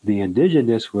the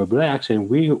indigenous were Blacks, and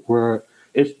we were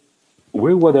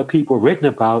the people written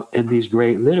about in these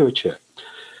great literature.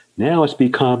 Now it's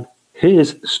become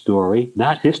his story,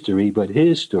 not history, but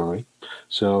his story.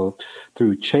 So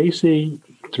through tracing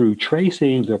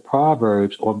the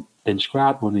proverbs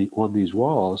inscribed on these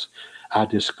walls, I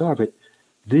discovered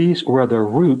these were the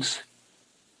roots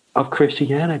of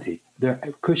Christianity.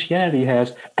 Christianity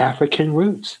has African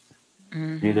roots,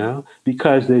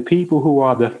 because the people who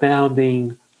are the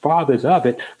founding fathers of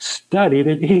it studied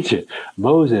in Egypt.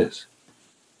 Moses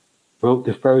wrote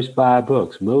the first 5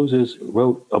 books. Moses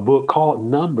wrote a book called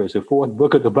Numbers. The 4th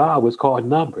book of the Bible was called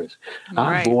Numbers.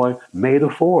 Right. I'm born May the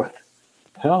 4th.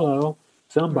 Hello.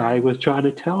 Somebody was trying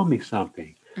to tell me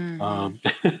something.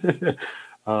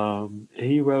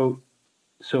 He wrote,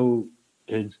 so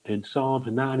in Psalms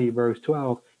 90, verse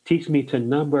 12, teach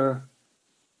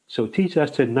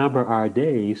us to number our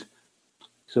days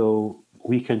so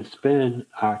we can spend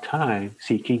our time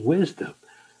seeking wisdom.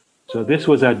 So this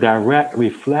was a direct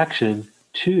reflection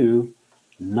to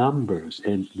numbers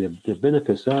and the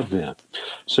benefits of them.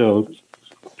 So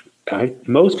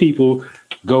most people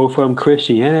go from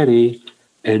Christianity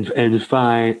and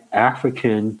find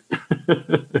African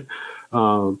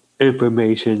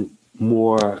information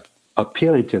more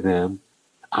appealing to them.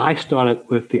 I started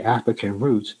with the African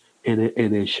roots, and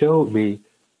it showed me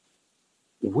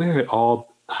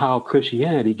how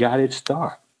Christianity got its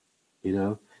start.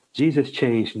 Jesus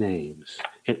changed names.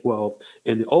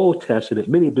 In the Old Testament,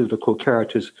 many biblical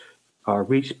characters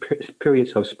reached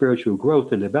periods of spiritual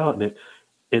growth and development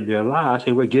in their lives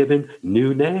and were given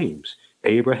new names.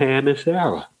 Abraham and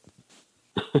Sarah,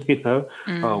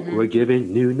 were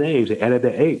given new names. They added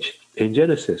the H in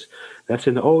Genesis. That's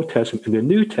in the Old Testament. In the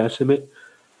New Testament,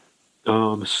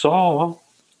 Saul,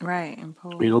 and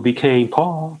Paul. Became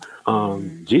Paul.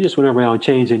 Jesus went around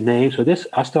changing names. So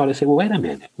I started to say, well, wait a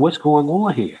minute, what's going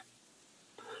on here?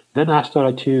 Then I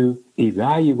started to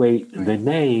evaluate the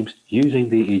names using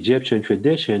the Egyptian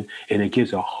tradition, and it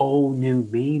gives a whole new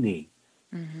meaning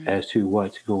as to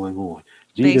what's going on.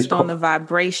 Based on the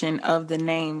vibration of the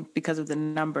name, because of the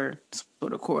number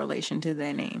sort of correlation to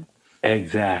their name.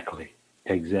 Exactly.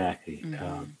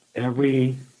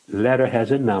 Every letter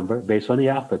has a number based on the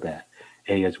alphabet.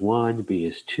 A is 1, B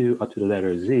is 2, up to the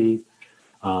letter Z,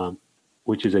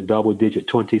 which is a double digit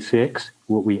 26.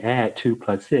 What we add 2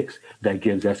 plus 6, that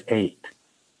gives us 8.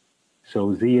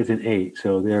 So Z is an 8.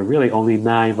 So there are really only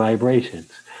 9 vibrations.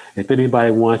 If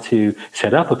anybody wants to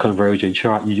set up a conversion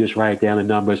chart, you just write down the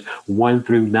numbers 1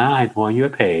 through 9 on your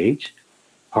page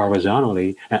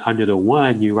horizontally. And under the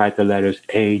 1, you write the letters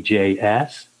A, J,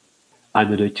 S.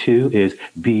 Under the 2 is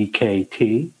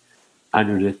BKT.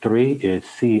 Under the 3 is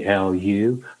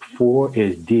CLU. 4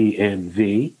 is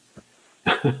DMV.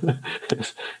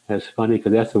 That's funny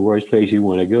because that's the worst place you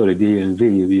want to go, to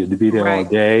DMV. You have to be there all Right.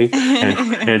 day.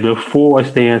 And the 4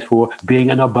 stands for being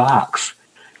in a box,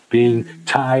 being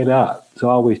tied up. So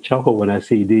I always chuckle when I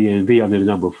see DMV under the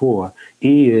number 4.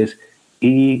 E is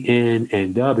EN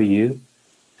and W.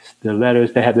 The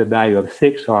letters that have the value of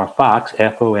 6 are Fox,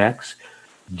 FOX.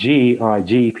 G are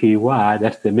GPY.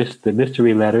 That's the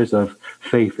mystery letters of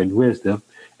faith and wisdom.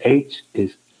 H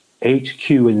is H,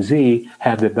 Q, and Z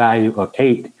have the value of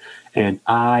 8, and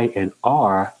I and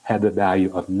R have the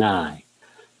value of 9.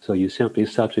 So you simply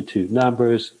substitute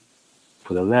numbers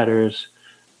for the letters,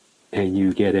 and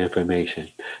you get information.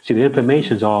 See, the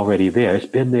information's already there. It's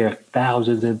been there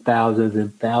thousands and thousands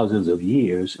and thousands of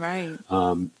years. Right.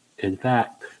 In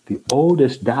fact, the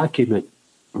oldest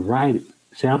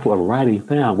sample of writing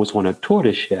found was on a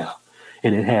tortoise shell,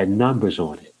 and it had numbers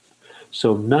on it.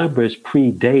 So numbers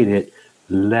predated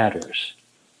letters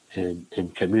and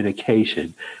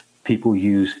communication. People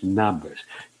used numbers.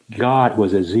 God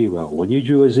was a 0. When you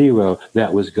drew a 0,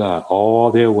 that was God.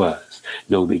 All there was.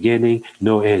 No beginning,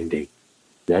 no ending.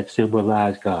 That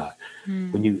symbolized God.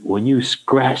 When you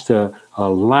scratched a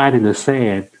line in the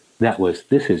sand,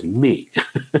 this is me.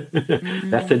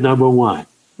 That's the number 1.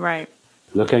 Right.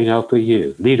 Looking out for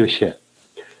you. Leadership.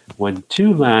 When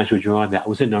 2 lines were drawn, that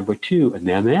was the number 2. And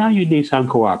now you need some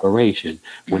cooperation.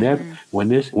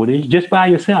 When it's just by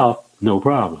yourself, no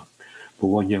problem. But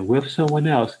when you're with someone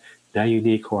else, now you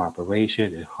need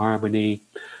cooperation and harmony.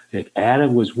 If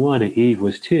Adam was 1 and Eve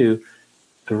was 2,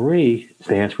 3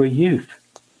 stands for youth.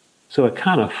 So it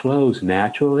kind of flows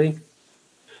naturally.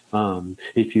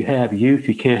 If you have youth,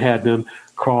 you can't have them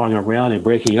crawling around and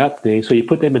breaking up things. So you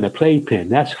put them in a playpen.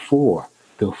 That's 4,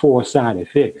 the 4-sided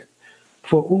figure.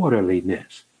 For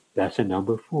orderliness, that's a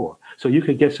number 4. So you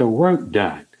can get some work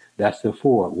done. That's the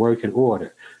 4, work and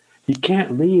order. You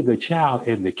can't leave the child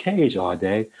in the cage all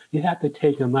day. You have to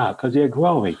take them out because they're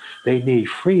growing. They need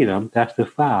freedom. That's the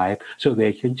 5, so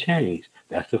they can change.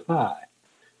 That's the 5.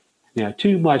 Now,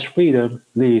 too much freedom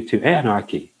leads to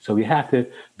anarchy, so we have to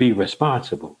be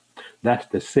responsible. That's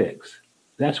the 6.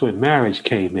 That's when marriage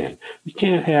came in. You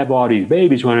can't have all these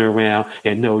babies running around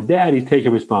and no daddy's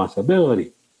taking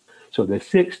responsibility. So the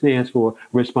 6 stands for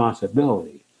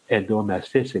responsibility and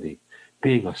domesticity,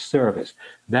 being of service.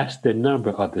 That's the number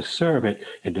of the servant,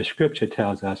 and the scripture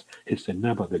tells us it's the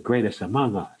number of the greatest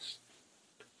among us.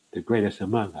 The greatest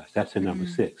among us. That's the number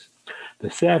 6.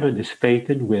 The 7 is faith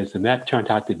and wisdom. That turned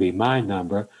out to be my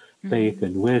number, faith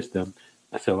and wisdom.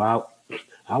 So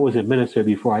I was a minister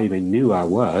before I even knew I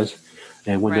was.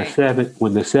 And when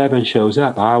the 7 shows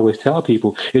up, I always tell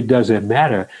people it doesn't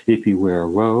matter if you wear a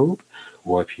robe,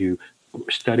 or if you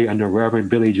study under Reverend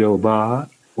Billy Joe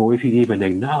Bob, or if you even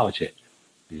acknowledge it.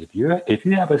 If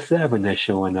you have a 7 that's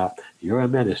showing up, you're a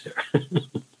minister.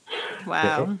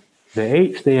 Wow. The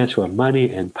 8 stands for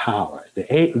money and power.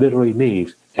 The 8 literally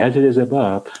means, as it is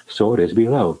above, so it is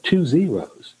below. 2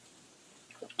 zeros.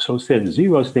 So since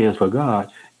 0 stands for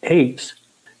God, 8s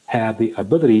have the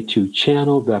ability to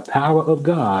channel the power of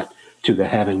God to the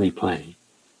heavenly plane.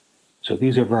 So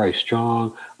these are very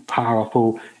strong,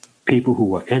 powerful people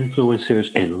who are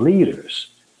influencers and leaders.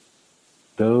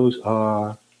 Those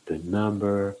are the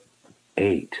number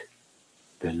 8.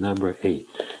 The number 8.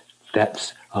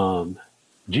 That's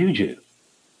Juju,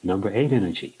 number 8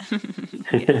 energy.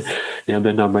 Now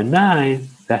the number 9,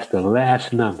 that's the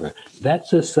last number.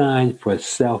 That's a sign for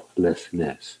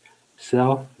selflessness,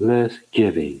 selfless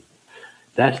giving.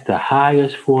 That's the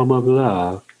highest form of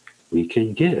love we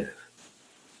can give.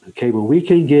 Okay, when we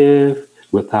can give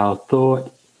without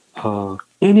thought of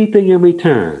anything in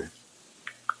return.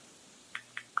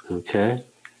 Okay,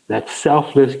 that's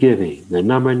selfless giving. The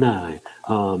number 9.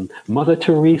 Mother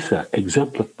Teresa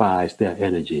exemplifies that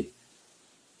energy.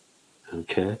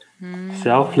 Okay,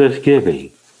 selfless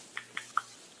giving.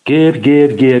 Give,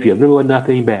 you little or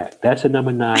nothing back. That's the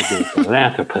number 9, the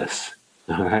philanthropist.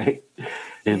 All right.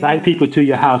 Invite people to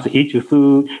your house to eat your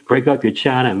food, break up your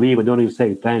china, and leave and don't even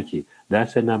say thank you.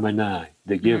 That's the number 9,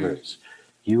 the givers.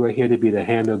 You are here to be the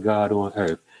hand of God on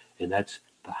earth, and that's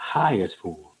the highest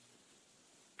form.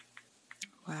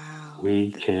 Wow.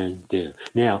 We can do.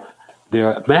 Now,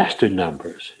 there are master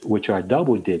numbers, which are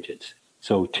double digits.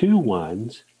 So 2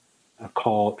 1s are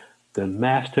called the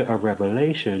master of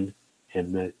revelation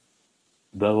and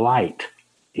the light.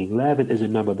 11 is the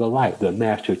number of the light, the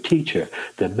master teacher,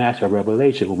 the master of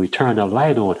revelation. When we turn the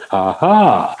light on,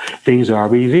 things are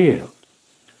revealed.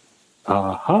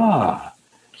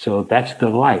 So that's the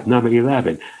light, number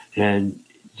 11. And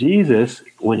Jesus,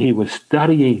 when he was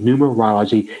studying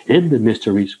numerology in the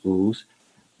mystery schools,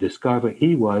 discovered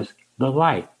he was the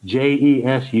light.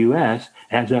 Jesus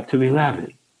adds up to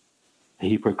 11.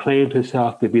 And he proclaimed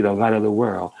himself to be the light of the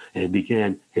world and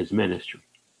began his ministry.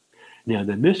 Now,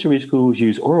 the mystery schools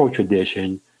use oral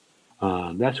tradition.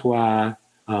 That's why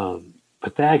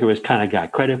Pythagoras kind of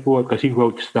got credit for it, because he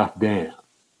wrote stuff down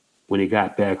when he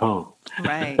got back home.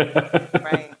 Right,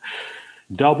 right.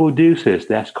 Double deuces,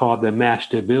 that's called the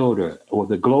master builder or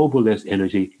the globalist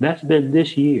energy. That's been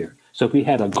this year. So if we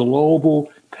had a global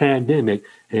pandemic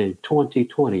in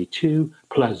 2020, 2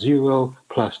 plus 0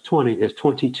 plus 20 is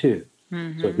 22.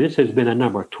 Mm-hmm. So this has been a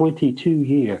number, 22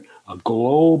 year, a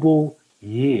global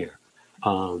year,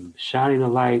 shining a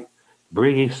light,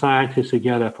 bringing scientists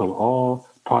together from all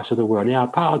parts of the world. Now,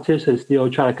 politicians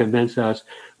still try to convince us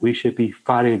we should be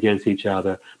fighting against each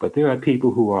other, but there are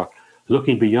people who are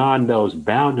looking beyond those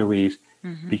boundaries,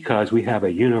 because we have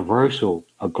a universal,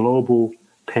 a global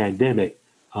pandemic,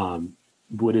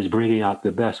 what is bringing out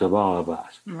the best of all of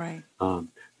us. Right.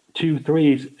 2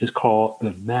 3s is called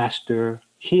the master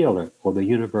healer or the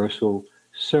universal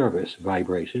service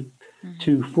vibration.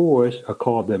 2 4s are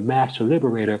called the master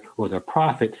liberator or the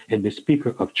prophet and the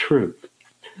speaker of truth.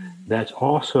 That's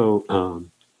also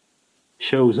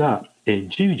shows up in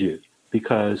juju,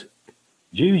 because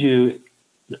juju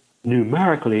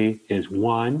numerically is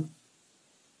 1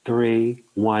 3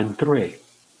 1 3.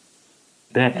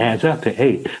 That adds up to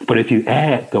 8. But if you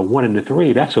add the 1 and the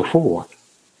 3, that's a 4.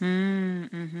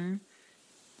 Mm-hmm.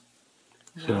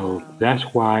 So that's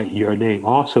why your name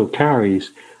also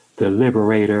carries the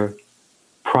liberator,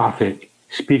 prophet,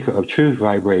 speaker of truth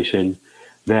vibration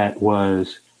that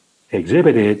was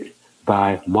exhibited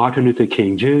by Martin Luther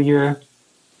King Jr.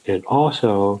 and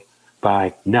also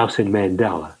by Nelson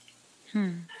Mandela.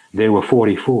 They were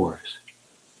 44s.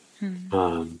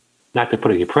 Not to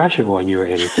put any pressure on you or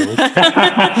anything.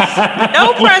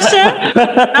 No pressure.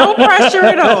 No pressure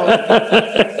at all.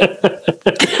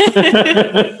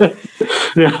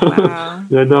 Wow.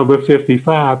 The number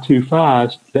 55, 2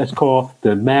 5s, that's called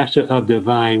the Master of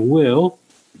Divine Will,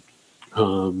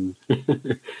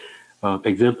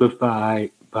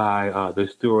 exemplified by the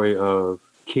story of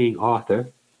King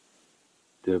Arthur,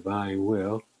 Divine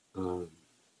Will.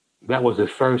 That was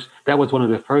one of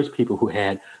the first people who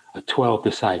had 12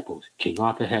 disciples. King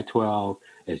Arthur had 12,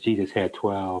 as Jesus had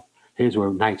 12. His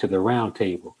were Knights of the Round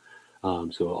Table.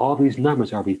 So all these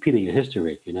numbers are repeating in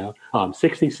history,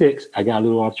 66, I got a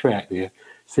little off track there.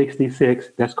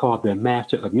 66, that's called the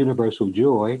Master of Universal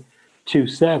Joy. 2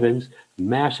 7s,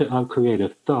 Master of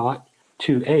Creative Thought.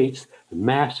 2 8s,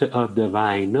 Master of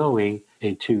Divine Knowing.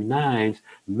 And 2 9s,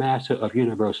 Master of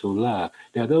Universal Love.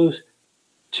 Now those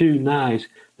 2 9s,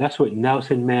 that's what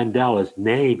Nelson Mandela's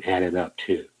name added up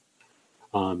to.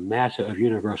 Master of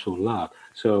Universal Love.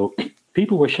 So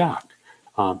people were shocked.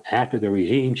 After the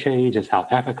regime change in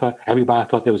South Africa, everybody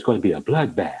thought there was going to be a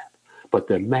bloodbath. But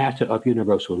the Master of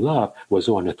Universal Love was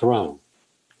on the throne.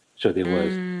 So there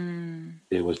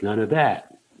was none of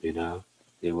that, There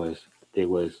was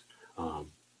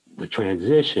the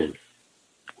transition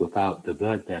without the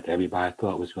bloodbath everybody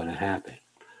thought was going to happen.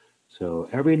 So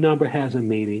every number has a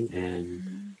meaning,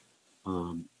 and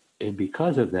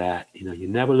because of that, you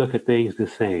never look at things the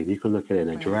same. You can look at an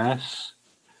address.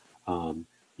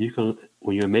 You can,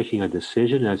 when you're making a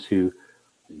decision as to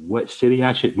what city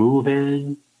I should move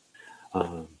in.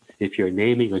 If you're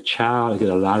naming a child, I get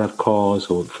a lot of calls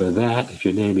for that. If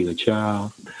you're naming a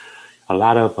child, a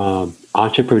lot of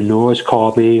entrepreneurs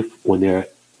call me when they're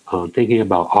thinking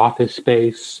about office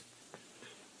space.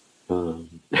 Wow,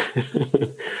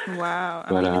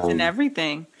 I mean, it's in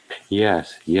everything.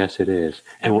 Yes, it is.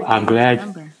 And I'm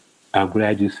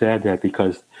glad you said that,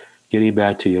 because getting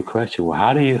back to your question, well,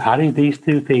 how do these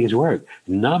 2 things work?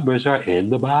 Numbers are in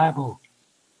the Bible.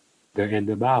 They're in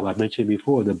the Bible. I mentioned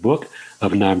before, the book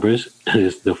of Numbers,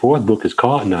 the 4th book is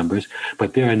called Numbers,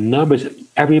 but there are numbers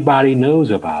everybody knows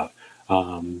about.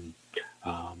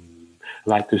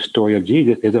 Like the story of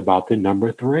Jesus is about the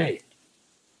number 3.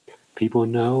 People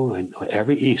know, and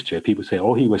every Easter, people say,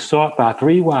 he was sought by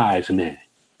 3 wise men.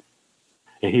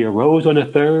 And he arose on the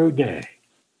 3rd day.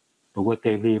 But what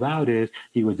they leave out is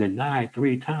he was denied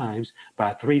 3 times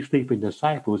by 3 sleeping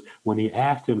disciples when he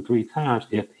asked them 3 times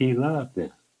if he loved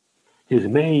them. His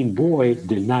main boy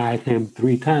denied him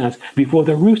 3 times before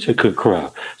the rooster could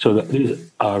crow. So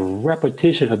there's a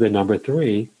repetition of the number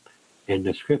 3 in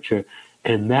the scripture.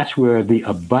 And that's where the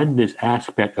abundance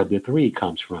aspect of the 3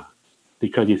 comes from.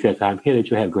 Because he says, I'm here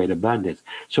that you have great abundance.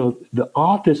 So the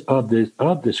authors of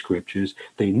the scriptures,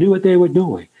 they knew what they were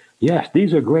doing. Yes,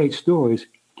 these are great stories.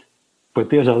 but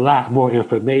there's a lot more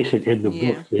information in the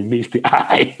Yeah. book than meets the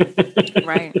eye.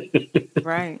 Right.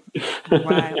 Right.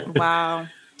 Right. Wow.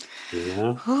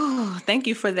 Yeah. Whew, thank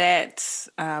you for that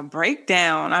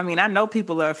breakdown. I mean, I know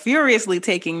people are furiously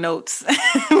taking notes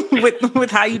with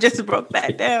how you just broke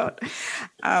that down.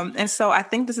 And so I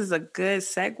think this is a good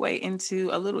segue into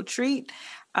a little treat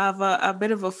of a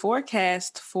bit of a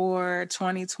forecast for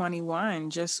 2021.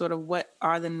 Just sort of what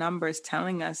are the numbers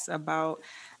telling us about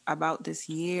this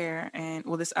year and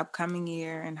well this upcoming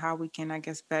year, and how we can, I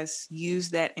guess, best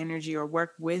use that energy or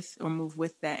work with or move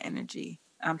with that energy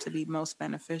to be most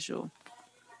beneficial.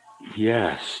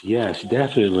 Yes,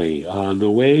 definitely. The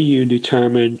way you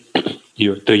determine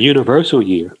the universal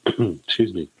year,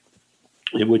 excuse me,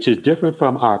 which is different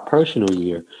from our personal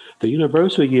year. The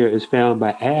universal year is found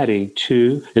by adding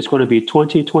two. It's going to be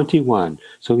 2021.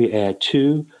 So we add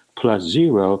 2 plus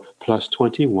 0 plus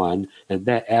 21, and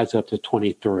that adds up to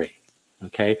 23.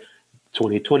 Okay.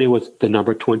 2020 was the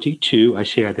number 22. I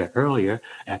shared that earlier.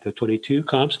 After 22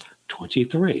 comes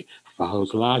 23.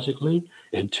 Follows logically,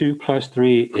 and 2 plus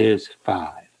 3 is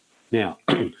 5. Now,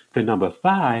 the number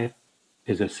 5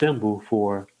 is a symbol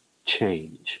for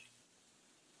change,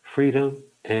 freedom,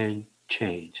 and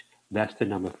change. That's the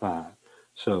number 5.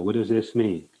 So, what does this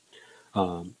mean?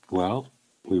 Well,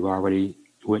 we've already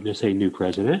witnessed a new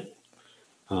president.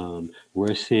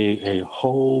 We're seeing a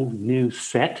whole new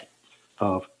set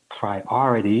of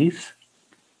priorities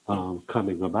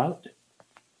coming about,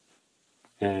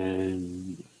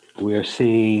 and we're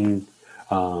seeing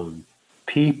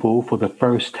people for the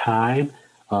first time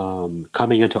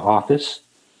coming into office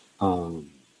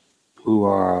who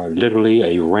are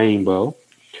literally a rainbow.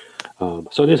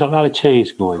 So there's a lot of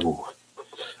change going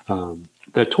on.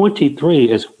 The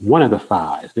 23 is one of the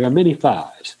fives. There are many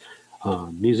fives.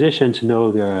 Musicians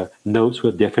know there are notes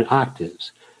with different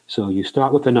octaves. So you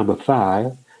start with the number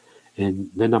 5, and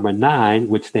the number 9,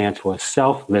 which stands for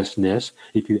selflessness.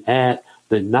 If you add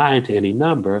the 9 to any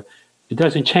number, it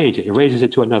doesn't change it. It raises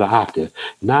it to another octave.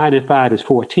 9 and 5 is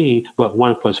 14, but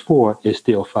 1 plus 4 is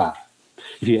still 5.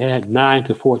 If you add 9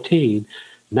 to 14,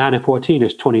 9 and 14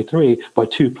 is 23,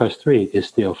 but 2 plus 3 is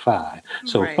still 5.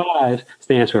 So Right. 5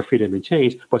 stands for freedom and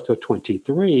change, but the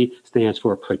 23 stands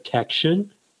for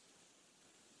protection,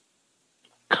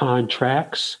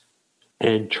 contracts,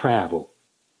 and travel.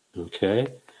 Okay?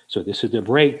 So this is the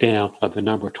breakdown of the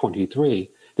number 23.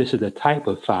 This is the type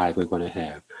of 5 we're going to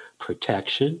have.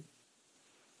 Protection,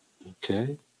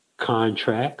 okay,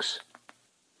 contracts,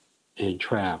 and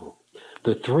travel.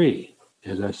 The 3,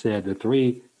 as I said, the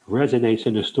 3 resonates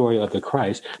in the story of the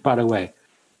Christ. By the way,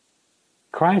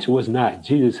 Christ was not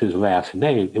Jesus' last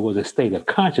name. It was a state of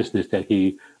consciousness that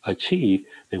he achieved,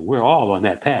 and we're all on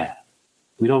that path.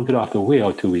 We don't get off the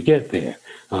wheel till we get there.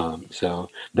 So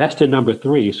that's the number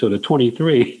 3. So the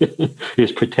 23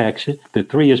 is protection. The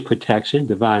 3 is protection,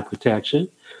 divine protection,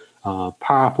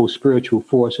 powerful spiritual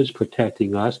forces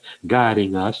protecting us,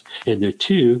 guiding us. And the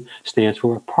 2 stands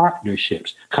for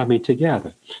partnerships, coming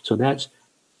together. So that's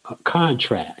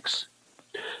contracts.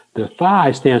 The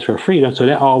 5 stands for freedom, so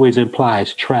that always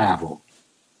implies travel.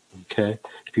 Okay.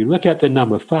 If you look at the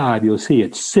number 5, you'll see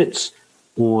it sits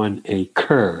on a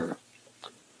curve.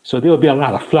 So there'll be a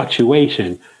lot of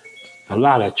fluctuation, a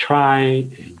lot of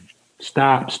trying and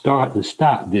stop, start, and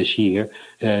stop this year,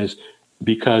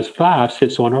 because 5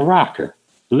 sits on a rocker.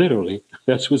 Literally,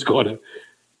 that's what's going to.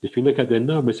 If you look at the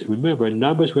numbers, remember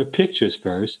numbers were pictures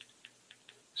first.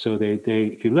 So they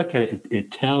if you look at it,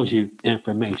 it tells you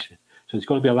information. So it's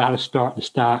going to be a lot of start and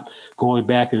stop, going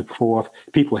back and forth,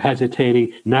 people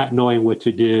hesitating, not knowing what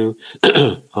to do.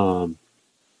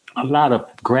 A lot of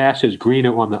grass is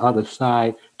greener on the other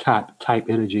side type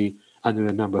energy under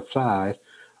the number 5.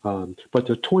 But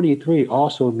the 23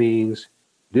 also means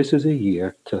this is a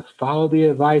year to follow the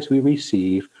advice we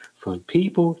receive from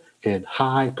people in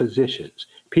high positions,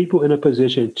 people in a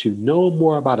position to know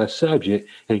more about a subject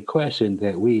and question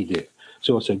that we do.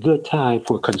 So it's a good time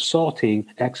for consulting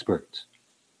experts.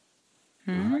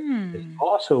 Right? It's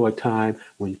also a time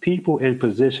when people in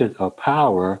positions of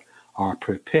power are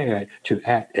prepared to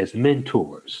act as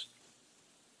mentors.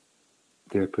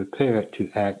 They're prepared to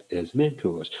act as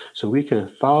mentors. So we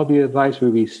can follow the advice we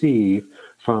receive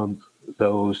from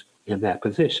those in that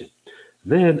position.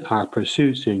 Then our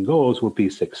pursuits and goals will be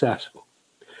successful.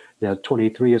 Now,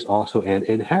 23 is also an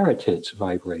inheritance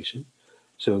vibration.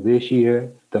 So this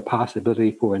year, the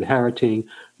possibility for inheriting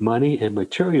money and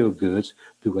material goods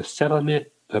through a settlement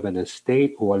of an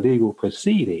estate or legal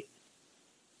proceeding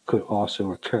could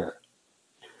also occur.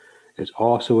 It's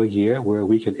also a year where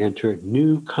we can enter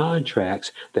new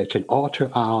contracts that can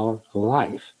alter our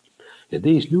life. And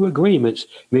these new agreements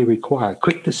may require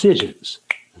quick decisions.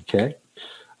 Okay,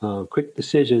 quick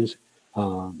decisions.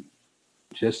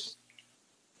 Just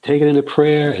take it into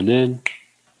prayer and then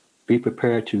be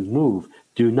prepared to move.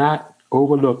 Do not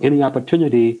overlook any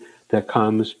opportunity that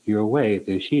comes your way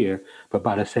this year. But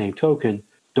by the same token,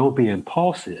 don't be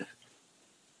impulsive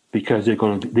because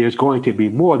there's going to be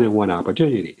more than one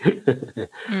opportunity.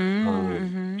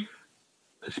 Mm-hmm.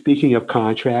 Speaking of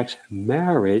contracts,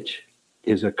 marriage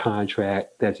is a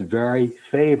contract that's very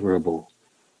favorable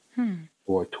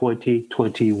for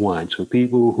 2021. So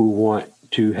people who want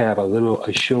to have a little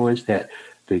assurance that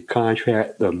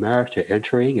the marriage they're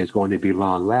entering is going to be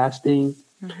long lasting,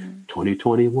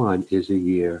 2021 is a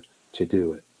year to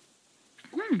do it.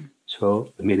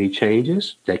 So many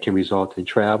changes that can result in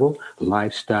travel,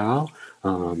 lifestyle.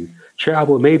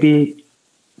 Travel may be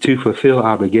to fulfill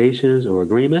obligations or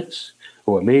agreements,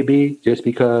 or it may be just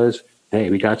because, hey,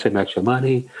 we got some extra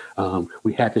money.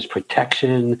 We have this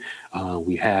protection.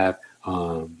 We have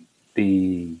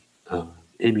the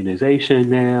immunization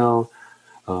now.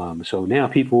 So now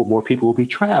more people will be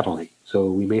traveling. So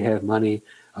we may have money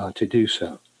to do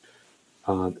so.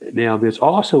 Now, there's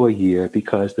also a year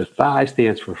because the 5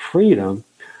 stands for freedom.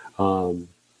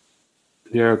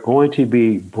 There are going to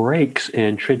be breaks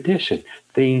in tradition,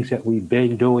 things that we've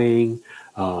been doing,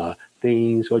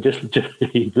 things, or just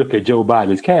look at Joe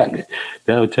Biden's cabinet.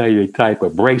 That'll tell you the type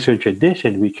of breaks in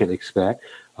tradition we can expect.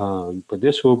 But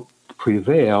this will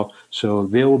prevail. So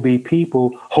there will be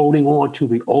people holding on to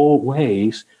the old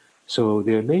ways. So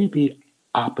there may be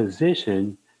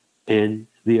opposition in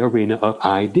the arena of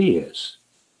ideas.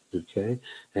 Okay,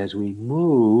 as we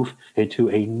move into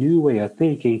a new way of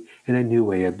thinking and a new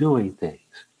way of doing things.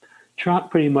 Trump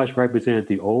pretty much represented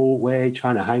the old way,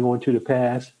 trying to hang on to the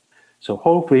past. So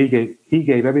hopefully he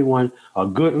gave everyone a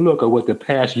good look at what the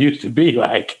past used to be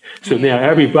like. So now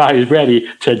everybody's ready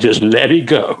to just let it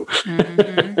go.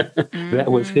 That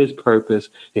was his purpose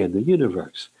in the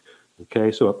universe.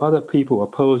 Okay, so if other people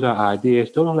oppose our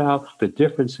ideas, don't allow the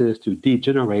differences to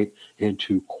degenerate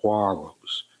into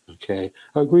quarrels. Okay,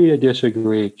 agree to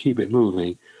disagree, keep it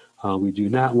moving. We do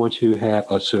not want to have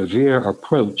a severe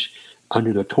approach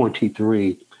under the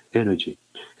 23 energy.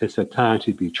 It's a time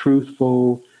to be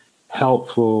truthful,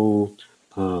 helpful,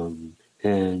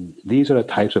 and these are the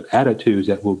types of attitudes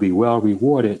that will be well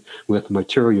rewarded with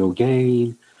material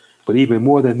gain, but even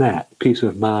more than that, peace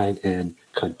of mind and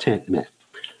contentment.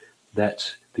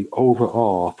 That's the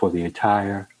overall for the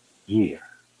entire year.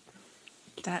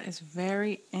 That is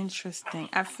very interesting.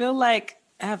 I feel like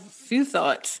I have a few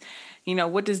thoughts.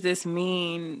 What does this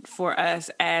mean for us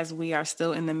as we are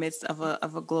still in the midst of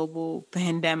a global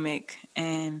pandemic,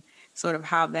 and sort of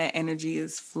how that energy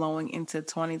is flowing into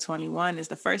 2021 is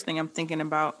the first thing I'm thinking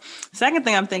about. Second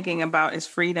thing I'm thinking about is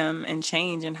freedom and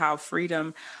change, and how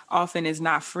freedom often is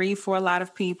not free for a lot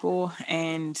of people.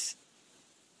 And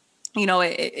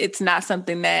it's not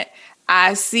something that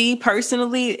I see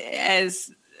personally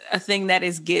as a thing that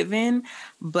is given,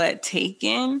 but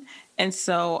taken. And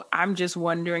so I'm just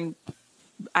wondering,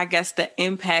 I guess, the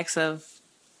impacts of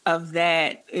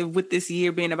that with this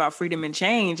year being about freedom and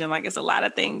change. And it's a lot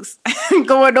of things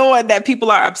going on that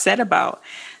people are upset about.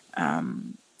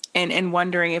 And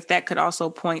wondering if that could also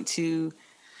point to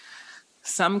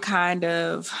some kind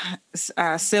of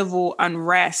civil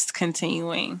unrest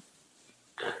continuing.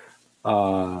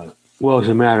 Well, as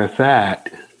a matter of fact,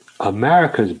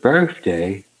 America's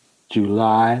birthday,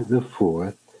 July the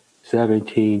 4th,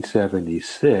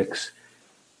 1776,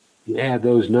 you add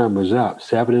those numbers up,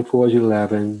 7 and 4 is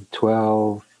 11,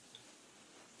 12,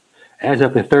 adds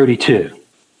up to 32.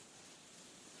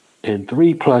 And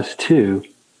 3 plus 2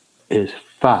 is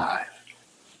 5.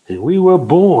 And we were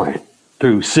born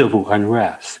through civil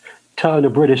unrest, telling the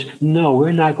British, no,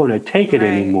 we're not going to take it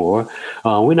anymore.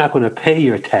 We're not going to pay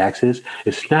your taxes.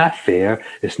 It's not fair.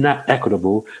 It's not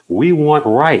equitable. We want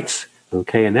rights.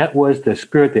 Okay, and that was the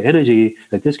spirit, the energy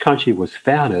that this country was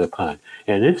founded upon.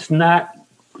 And it's not,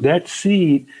 that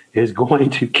seed is going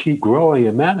to keep growing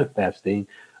and manifesting.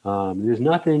 There's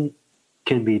nothing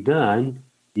can be done,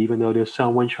 even though there's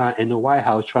someone trying in the White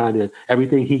House trying to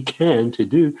everything he can to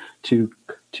do to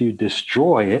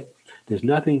destroy it. There's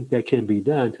nothing that can be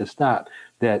done to stop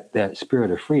that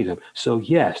spirit of freedom. So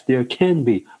yes, there can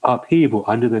be upheaval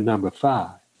under the number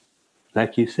 5.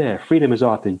 Like you said, freedom is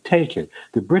often taken.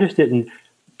 The British didn't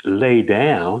lay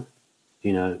down.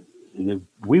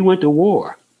 We went to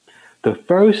war. The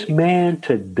first man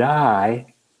to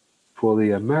die for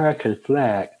the American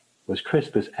flag was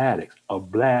Crispus Attucks, a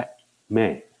black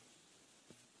man.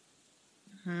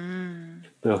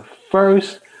 The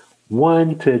first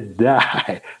one to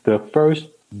die, the first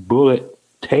bullet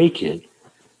taken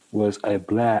was a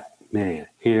black man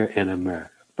here in America.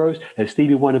 First, as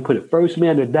Stevie Wonder put it, first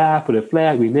man to die for the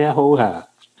flag we now hold high.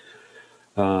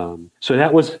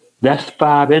 So that's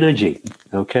 5 energy.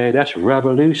 Okay, that's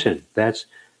revolution. That's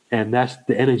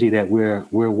the energy that we're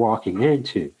walking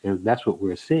into, and that's what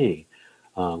we're seeing.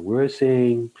 We're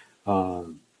seeing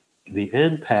the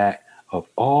impact of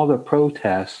all the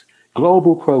protests,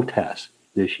 global protests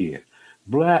this year.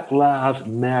 Black Lives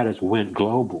Matters went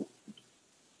global.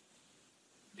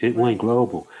 It went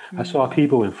global. I saw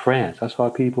people in France. I saw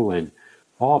people in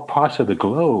all parts of the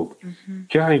globe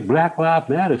carrying Black Lives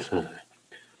Matter signs.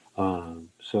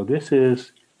 So this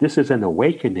is an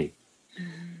awakening.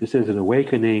 This is an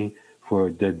awakening for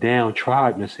the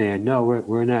downtrodden, saying, no,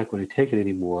 we're not going to take it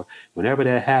anymore. Whenever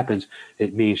that happens,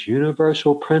 it means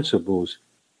universal principles,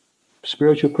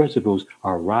 spiritual principles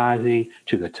are rising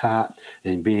to the top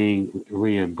and being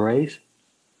re-embraced.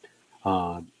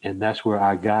 And that's where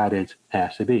our guidance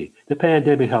has to be. The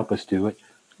pandemic helped us do it.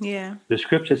 Yeah. The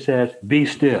scripture says, be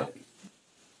still.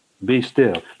 Be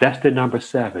still. That's the number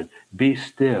 7. Be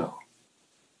still.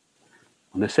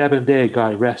 On the 7th day,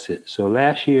 God rested. So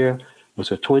last year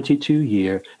was a 22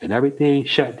 year, and everything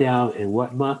shut down in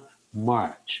what month?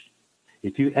 March.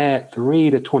 If you add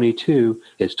 3 to 22,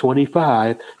 it's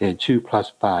 25, and 2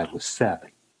 plus 5 was 7.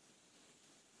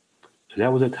 So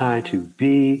that was a time to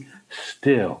be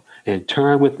still and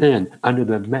turn within under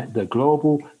the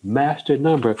global master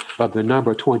number of the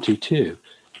number 22.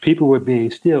 People were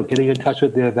being still, getting in touch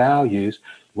with their values,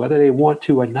 whether they want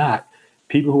to or not.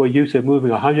 People who are used to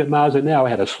moving 100 miles an hour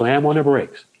had to slam on the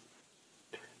brakes,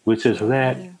 which has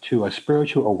led to a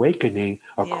spiritual awakening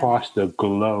across the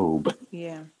globe.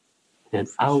 Yeah. An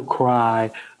outcry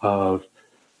of,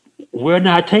 we're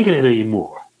not taking it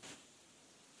anymore,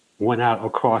 went out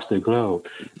across the globe.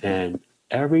 And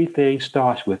everything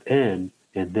starts within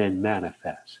and then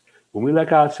manifests. When we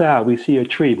look outside, we see a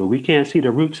tree, but we can't see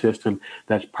the root system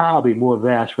that's probably more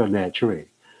vast from that tree.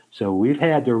 So we've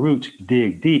had the roots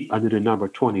dig deep under the number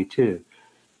 22,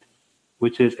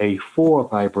 which is a 4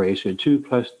 vibration. 2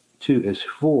 plus 2 is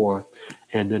 4.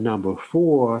 And the number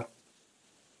 4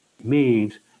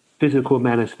 means physical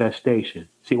manifestation.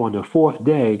 See, on the 4th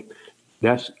day,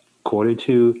 that's according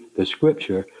to the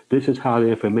scripture, this is how the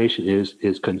information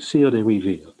is concealed and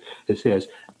revealed. It says,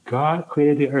 God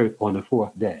created the earth on the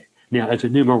 4th day. Now, as a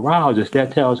numerologist,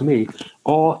 that tells me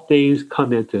all things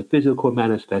come into physical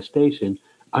manifestation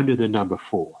under the number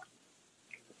 4.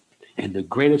 And the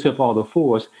greatest of all the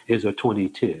 4s is a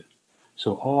 22.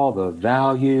 So all the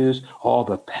values, all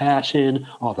the passion,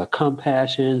 all the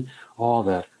compassion, all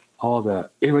the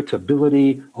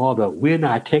irritability, all the we're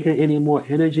not taking any more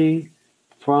energy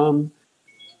from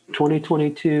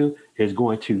 2022 is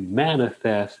going to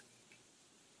manifest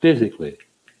physically.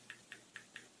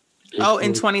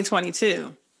 In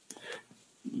 2022.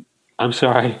 I'm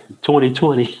sorry,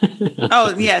 2020.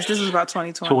 Oh, yes, this was about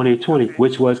 2020. 2020, okay.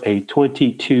 Which was a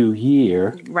 22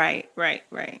 year. Right.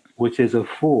 Which is a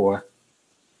 4.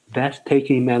 That's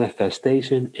taking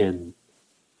manifestation, and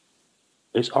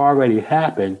it's already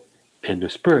happened in the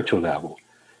spiritual level.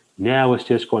 Now it's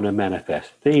just going to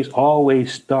manifest. Things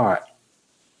always start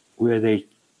where they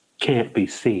can't be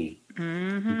seen.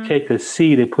 You take a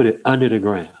seed and put it under the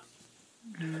ground.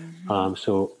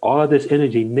 So all of this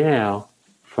energy now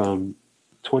from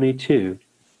 22,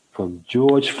 from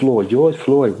George Floyd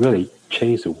really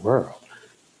changed the world.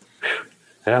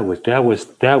 That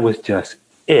was just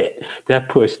it. That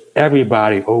pushed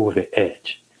everybody over the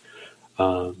edge.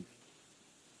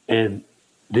 And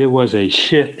there was a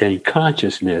shift in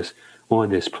consciousness on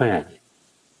this planet.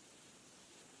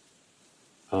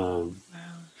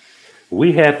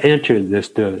 We have entered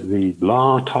the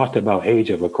long talked about age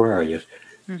of Aquarius.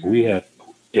 We have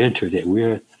entered it.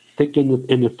 We're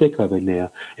in the thick of it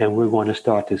now, and we're going to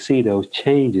start to see those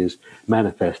changes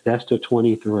manifest. That's the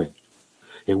 23.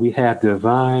 And we have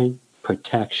divine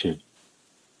protection.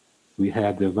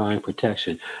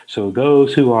 So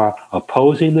those who are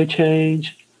opposing the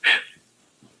change,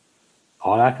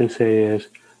 all I can say is,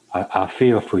 I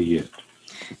feel for you.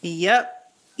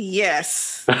 Yep.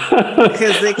 Yes.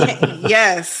 Because they can't.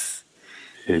 Yes.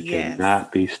 It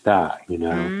cannot be stopped, If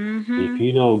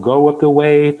you don't go with the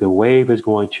wave is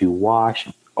going to wash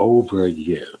over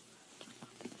you.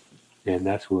 And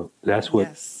that's what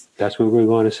we're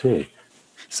going to see.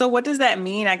 So what does that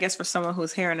mean, I guess, for someone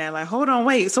who's hearing that, like, hold on,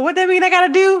 wait, so what that mean I got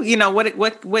to do?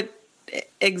 What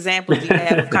examples do you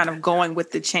have of kind of going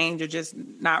with the change or just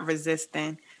not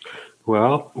resisting?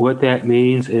 Well, what that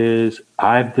means is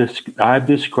I've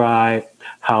described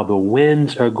how the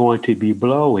winds are going to be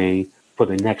blowing for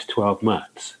the next 12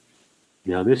 months.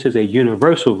 Now, this is a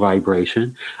universal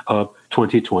vibration of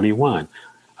 2021.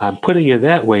 I'm putting it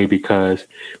that way because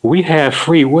we have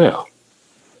free will.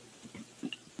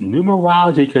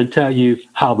 Numerology can tell you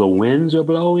how the winds are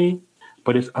blowing,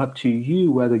 but it's up to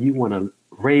you whether you want to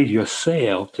raise your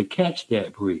sail to catch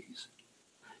that breeze.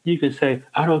 You can say,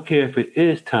 I don't care if it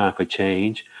is time for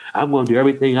change. I'm going to do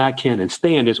everything I can and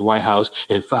stay in this White House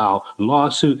and file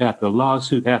lawsuit after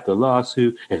lawsuit after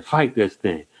lawsuit and fight this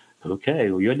thing.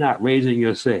 Okay, well, you're not raising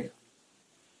your sail.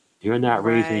 You're not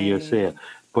raising your sail. Right.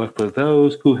 But for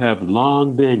those who have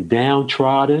long been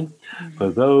downtrodden, for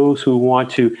Mm-hmm. those who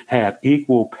want to have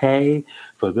equal pay,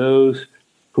 for those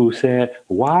who said,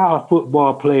 why are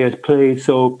football players paid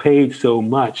so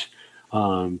much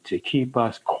to keep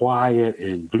us quiet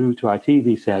and glued to our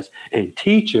TV sets, and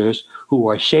teachers who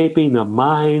are shaping the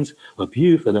minds of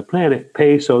youth of the planet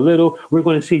pay so little, we're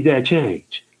going to see that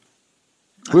change.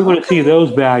 We're going to see Okay.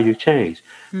 those values change.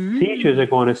 Teachers Mm. are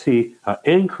going to see an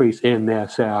increase in their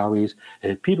salaries,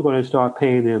 and people are going to start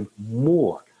paying them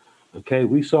more. Okay,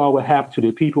 we saw what happened to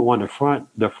the people on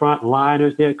the front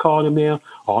liners. They're calling them there.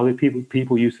 All the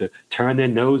people used to turn their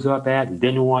nose up at and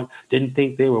didn't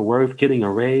think they were worth getting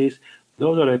a raise.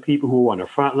 Those are the people who were on the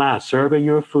front line serving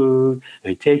your food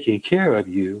and taking care of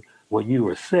you when you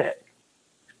were sick.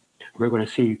 We're going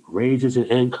to see raises in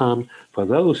income for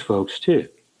those folks too.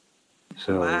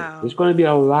 So there's Wow. going to be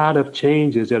a lot of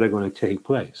changes that are going to take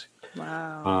place,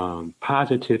 Wow.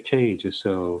 positive changes.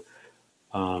 So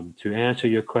to answer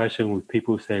your question, when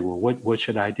people say, well, what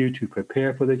should I do to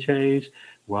prepare for the change?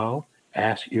 Well,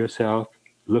 ask yourself,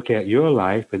 look at your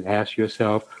life and ask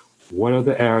yourself, what are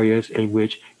the areas in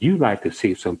which you like to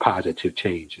see some positive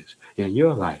changes in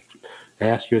your life?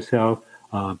 Ask yourself,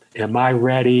 am I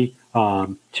ready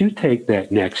to take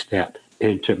that next step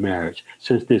into marriage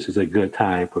since this is a good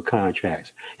time for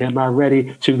contracts? Am I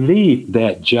ready to leave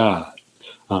that job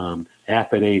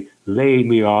after they laid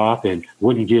me off and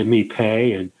wouldn't give me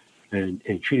pay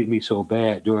and treated me so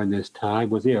bad during this time?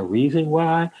 Was there a reason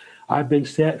why I've been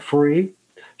set free?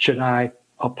 Should I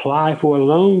apply for a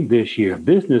loan this year,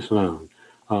 business loan?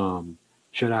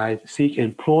 Should I seek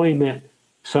employment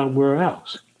somewhere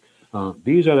else?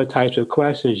 These are the types of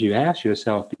questions you ask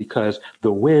yourself because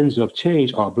the winds of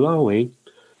change are blowing.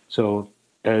 So,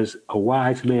 as a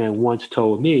wise man once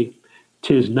told me,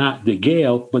 "'Tis not the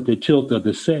gale, but the tilt of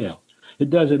the sail." It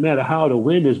doesn't matter how the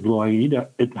wind is blowing,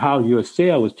 how your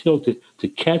sail is tilted to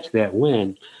catch that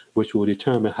wind, which will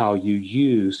determine how you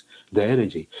use the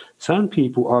energy. Some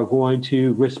people are going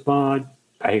to respond,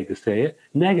 I hate to say it,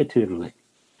 negatively.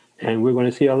 And we're going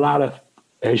to see a lot of,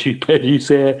 as you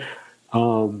said,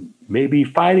 maybe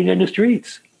fighting in the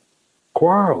streets,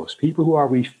 quarrels, people who are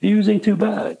refusing to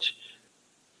budge.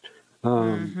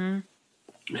 Um, Mm-hmm.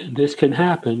 this can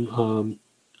happen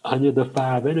under the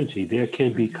five energy. There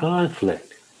can be Mm-hmm.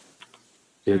 conflict.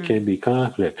 There Mm. can be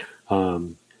conflict.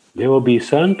 There will be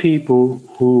some people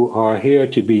who are here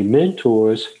to be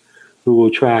mentors who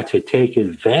will try to take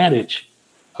advantage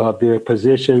of their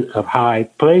position of high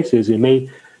places and may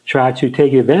try to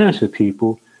take advantage of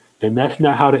people. And that's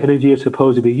not how the energy is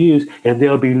supposed to be used. And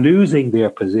they'll be losing their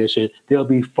position. They'll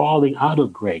be falling out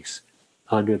of grace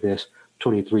under this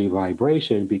 23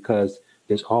 vibration because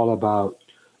it's all about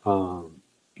um,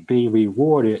 being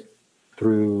rewarded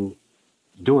through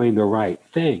doing the right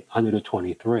thing under the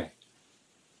 23.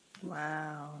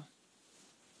 Wow.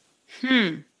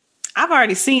 Hmm. I've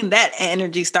already seen that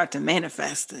energy start to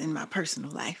manifest in my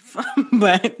personal life.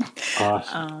 But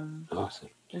Awesome. um Awesome.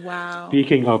 wow.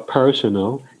 Speaking of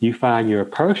personal, you find your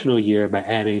personal year by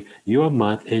adding your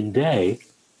month and day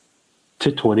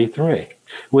to 23.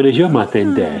 What is your month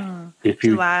and day? If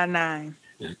you July 9.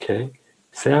 okay,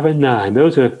 7 9.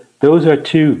 Those are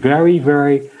two very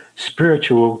very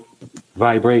spiritual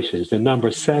vibrations. The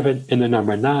number seven and the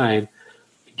number nine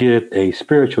give a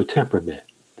spiritual temperament.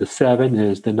 The seven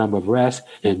is the number of rest,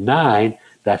 and nine,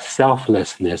 that's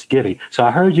selflessness, giving. So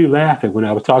I heard you laughing when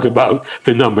I was talking about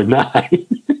the number nine.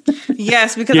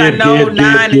 Yes, because I Give, know give, give,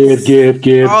 9 give, is give,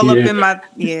 give, all up give. in my,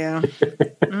 yeah.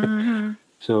 Mm-hmm.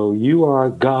 So you are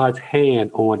God's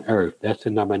hand on earth. That's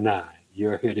the number nine.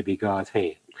 You're here to be God's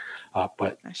hand.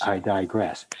 But That's I right.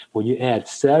 digress. When you add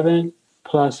seven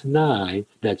plus nine,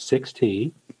 that's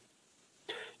 16.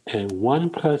 And 1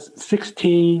 plus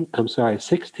 16, I'm sorry,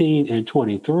 16 and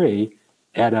 23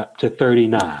 add up to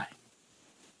 39.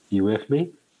 You with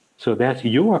me? So that's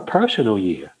your personal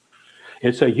year.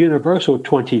 It's a universal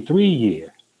 23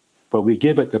 year, but we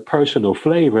give it the personal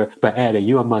flavor by adding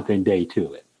your month and day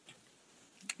to it.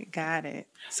 Got it.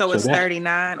 So So it's that's,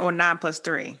 39 or 9 plus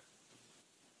 3.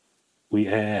 we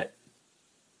add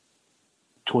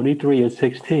 23 is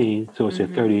 16, so it's a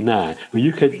 39. Well,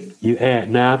 you add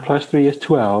 9 plus 3 is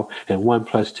 12, and 1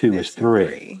 plus 2 is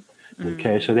 3.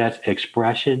 Okay, so that's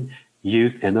expression,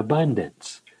 youth, and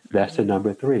abundance. That's the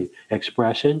number 3.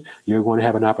 Expression, you're going to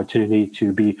have an opportunity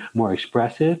to be more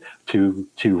expressive, to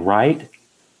write,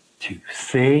 to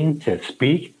sing, to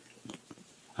speak,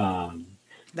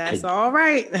 That's all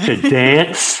right. to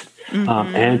dance,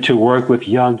 and to work with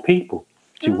young people,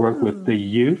 to work with the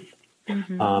youth.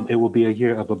 It will be a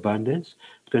year of abundance.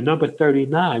 The number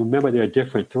 39, remember there are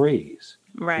different 3s.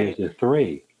 Right. There's a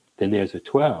 3, then there's a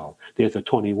 12, there's a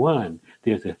 21,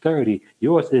 there's a 30.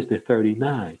 Yours is the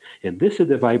 39. And this is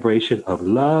the vibration of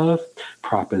love,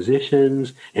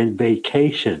 propositions, and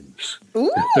vacations.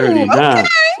 Ooh, the 39. Okay.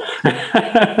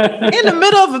 In the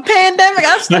middle of a pandemic,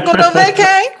 I'm still going to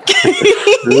vacay.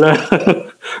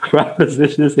 Love,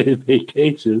 propositions, and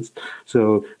vacations.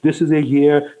 So this is a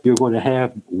year you're going to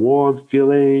have warm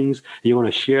feelings. You're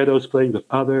going to share those feelings with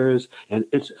others, and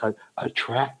it's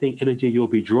attracting energy. You'll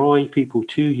be drawing people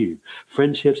to you.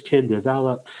 Friendships can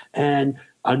develop, and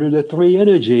under the 3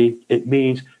 energy, it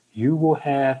means you will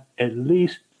have at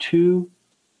least 2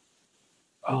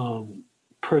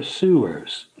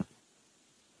 pursuers.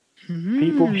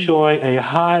 People showing a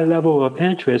high level of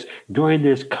interest during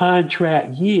this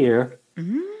contract year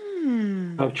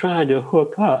of trying to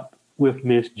hook up with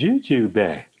Miss Juju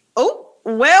Bay. Oh,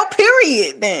 well,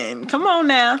 period then. Come on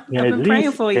now. I've been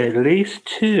praying for you. At least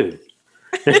 2.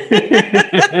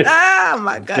 Oh,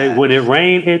 my God. When it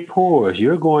rains, it pours.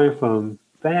 You're going from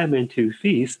famine to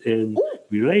feast in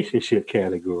relationship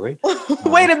category.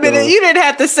 Wait a minute. You didn't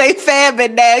have to say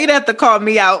famine now. You didn't have to call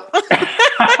me out. to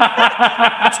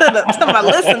my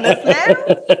listeners now.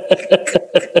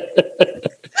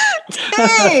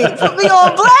 Dang, put me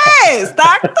on blast,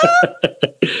 doctor.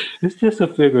 It's just a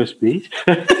figure of speech.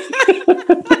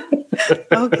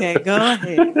 Okay, go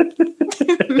ahead.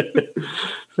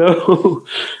 So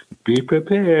be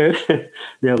prepared.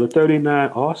 Now, the 39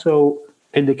 also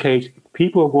indicates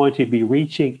people are going to be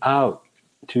reaching out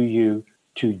to you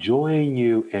to join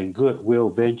you in goodwill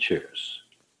ventures.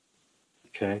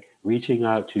 Okay? Reaching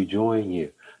out to join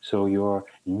you. So your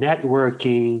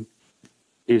networking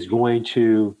is going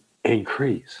to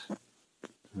increase.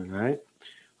 All right?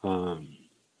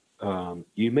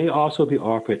 You may also be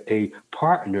offered a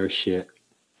partnership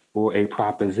or a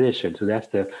proposition. So that's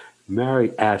the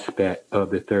married aspect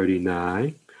of the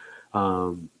 39.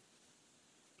 The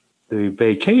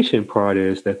vacation part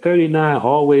is that 39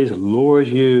 always lures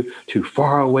you to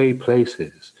faraway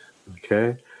places.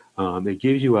 Okay? It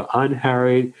gives you an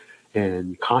unhurried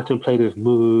and contemplative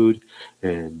mood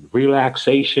and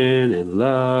relaxation and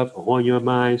love on your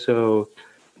mind. So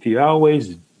if you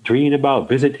always dream about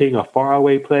visiting a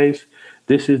faraway place,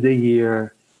 this is the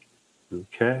year,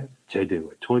 okay, to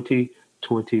do it.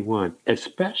 2021,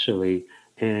 especially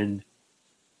in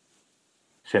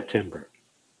September.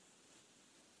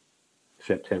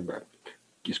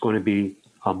 It's going to be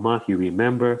a month you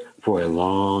remember for a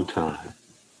long time.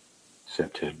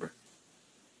 September.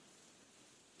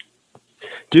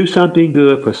 Do something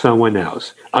good for someone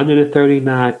else. Under the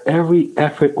 39, every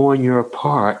effort on your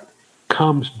part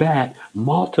comes back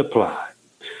multiplied.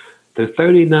 The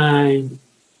 39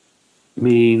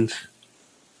 means,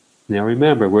 now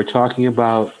remember, we're talking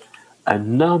about a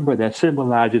number that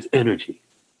symbolizes energy.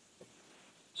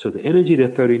 So the energy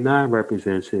that 39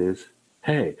 represents is,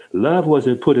 hey, love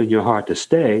wasn't put in your heart to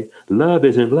stay. Love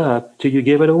isn't love till you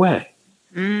give it away.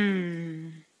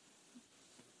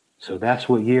 So that's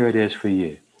what year it is for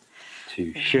you.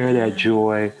 To share that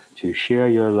joy, to share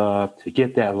your love, to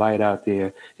get that light out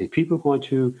there. And people are going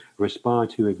to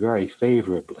respond to it very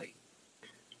favorably.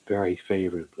 Very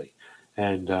favorably.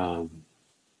 And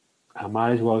I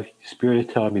might as well, Spirit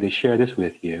is telling me to share this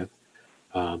with you.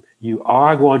 You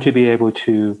are going to be able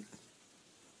to,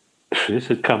 this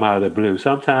has come out of the blue.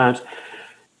 Sometimes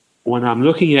when I'm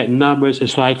looking at numbers,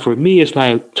 it's like, for me, it's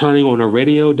like turning on a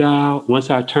radio dial. Once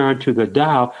I turn to the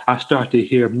dial, I start to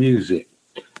hear music.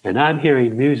 And I'm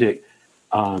hearing music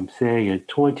saying in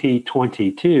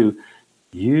 2022,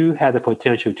 you have the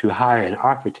potential to hire an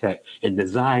architect and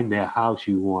design that house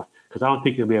you want. Because I don't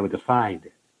think you'll be able to find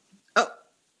it.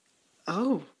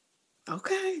 Oh,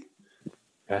 okay.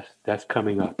 That's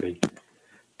coming up in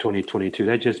 2022.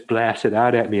 That just blasted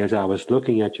out at me as I was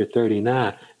looking at your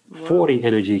 39. Whoa. 40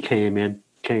 energy came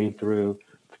through.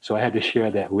 So I had to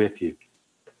share that with you.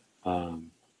 Wow.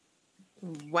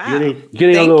 Getting Thank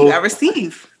a little, you. I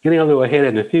receive. Getting a little ahead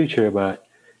in the future, but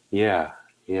yeah.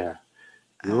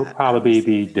 You'll probably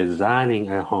be designing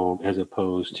a home as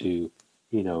opposed to,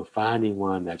 finding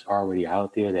one that's already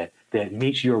out there that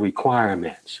meets your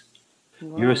requirements.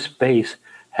 Whoa. Your space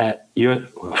at your,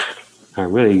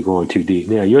 I'm really going too deep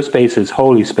now. Your space is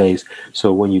holy space.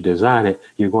 So when you design it,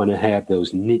 you're going to have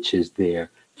those niches there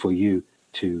for you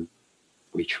to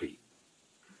retreat.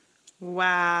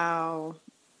 Wow.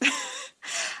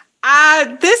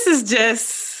 This is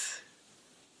just,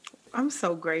 I'm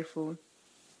so grateful.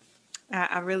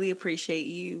 I really appreciate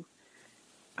you.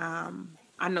 I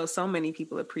know so many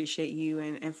people appreciate you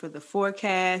and for the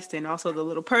forecast and also the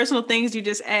little personal things you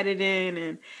just added in.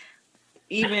 And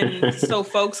even so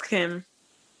folks can,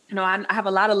 I have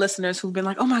a lot of listeners who've been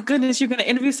like, oh my goodness, you're going to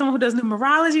interview someone who does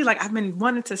numerology. Like I've been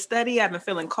wanting to study. I've been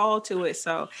feeling called to it.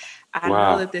 So I know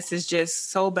Wow. that this is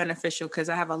just so beneficial because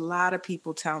I have a lot of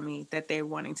people tell me that they're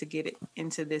wanting to get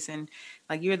into this. And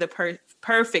like, you're the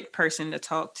perfect person to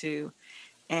talk to.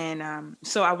 And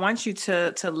so I want you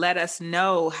to let us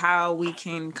know how we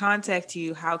can contact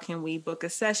you. How can we book a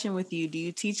session with you? Do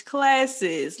you teach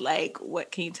classes? Like,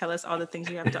 what can you tell us all the things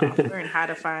you have to offer and how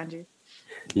to find you?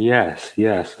 Yes,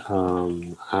 yes.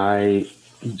 I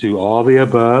do all the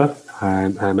above.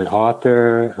 I'm an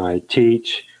author. I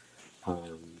teach.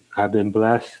 Um, I've been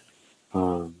blessed.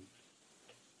 Um,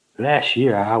 Last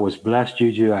year, I was blessed,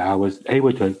 Juju. I was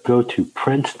able to go to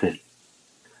Princeton.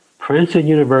 Princeton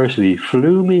University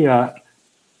flew me up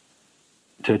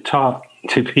to talk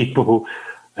to people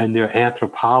in their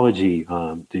anthropology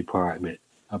department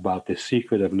about the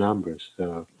secret of numbers.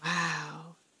 So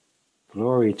Wow.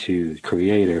 glory to the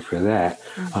Creator for that.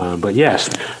 Mm-hmm. But yes,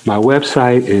 my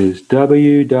website is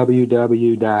www.craig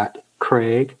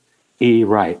E.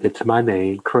 Wright. It's my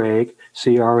name, Craig,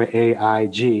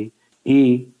 Craig.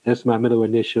 E, that's my middle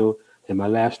initial, and my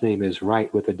last name is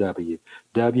Wright with a W.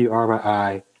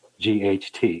 WRIGHT.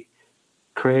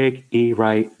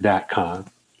 CraigEWright.com.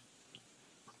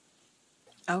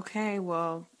 Okay,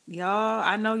 well, y'all,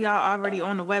 I know y'all already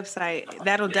on the website.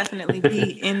 That'll definitely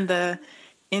be in the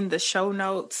show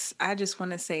notes. I just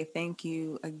want to say thank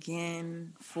you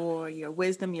again for your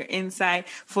wisdom, your insight,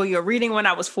 for your reading when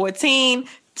I was 14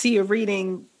 to your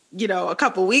reading, a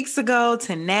couple weeks ago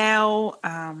to now.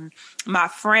 My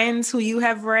friends who you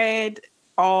have read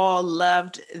all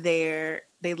loved they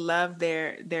loved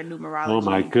their Oh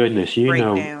my numerology goodness,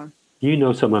 breakdown. you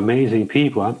know some amazing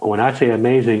people. When I say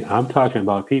amazing, I'm talking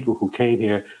about people who came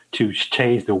here to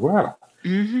change the world.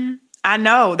 Mm-hmm. I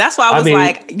know. That's why I I was mean,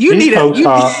 like, you these need a folks you.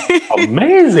 are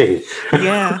amazing.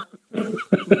 Yeah,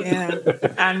 yeah.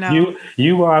 I know.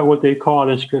 You are what they call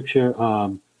in scripture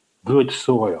good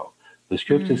soil. The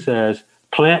scripture Mm, says,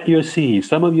 plant your seeds.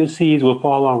 Some of your seeds will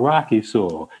fall on rocky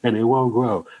soil and they won't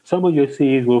grow. Some of your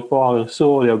seeds will fall in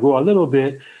soil, they'll grow a little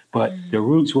bit, but mm, the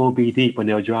roots won't be deep and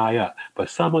they'll dry up. But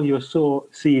some of your soil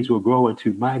seeds will grow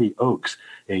into mighty oaks.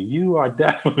 And you are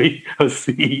definitely a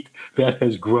seed that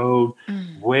has grown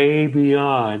mm. way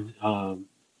beyond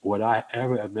what I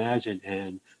ever imagined.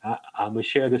 And I'm going to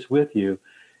share this with you.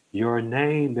 Your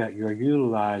name that you're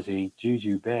utilizing,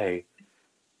 Juju Bay,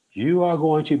 you are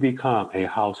going to become a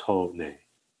household name.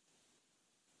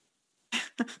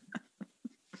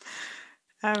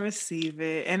 I receive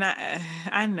it, and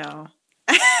I know.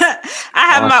 I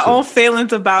have my own Awesome.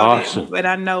 feelings about it, Awesome. but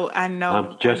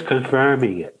I'm just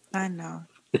confirming it. I know.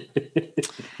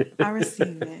 I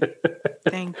receive it.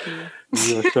 Thank you.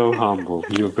 You're so humble.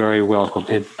 You're very welcome.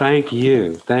 And thank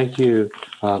you. Thank you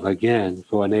again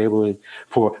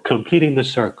for completing the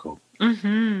circle.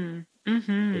 Mm-hmm. For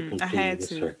Mm-hmm. I completing had the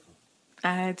to. circle.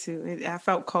 I had to. I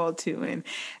felt called to, and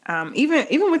even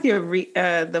with your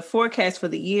the forecast for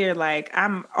the year, like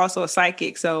I'm also a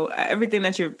psychic, so everything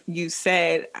that you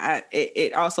said,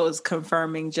 it also is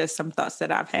confirming just some thoughts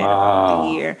that I've had about the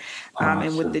Wow. year,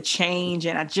 and with the Awesome. change.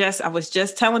 And I was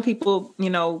just telling people,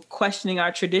 questioning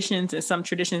our traditions and some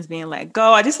traditions being let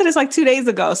go. I just said it's like 2 days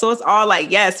ago, so it's all like,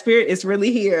 yeah, spirit is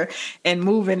really here and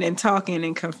moving and talking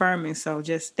and confirming. So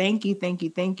just thank you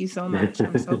so much.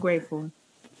 I'm so grateful.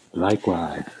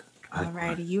 Likewise. All Likewise.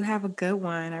 righty. You have a good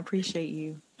one. I appreciate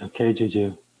you. Okay,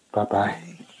 Juju. Bye bye.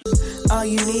 Bye. All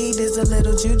you need is a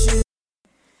little juju.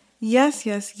 Yes,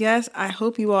 yes, yes. I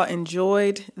hope you all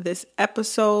enjoyed this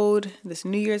episode, this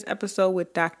New Year's episode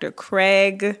with Dr.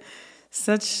 Craig.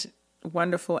 Such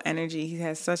wonderful energy. He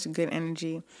has such good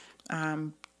energy.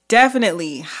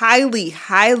 Definitely, highly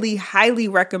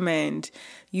recommend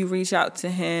you reach out to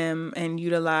him and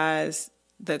utilize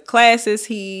the classes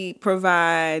he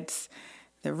provides,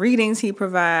 the readings he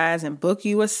provides, and book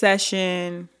you a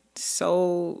session.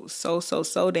 So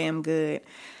damn good.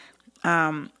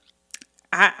 I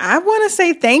want to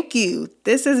say thank you.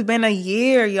 This has been a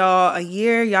year, y'all. A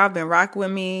year. Y'all been rocking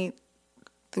with me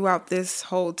throughout this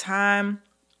whole time.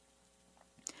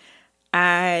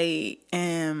 I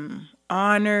am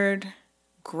honored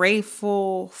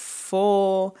grateful,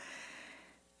 full,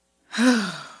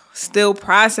 still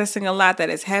processing a lot that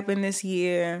has happened this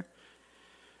year.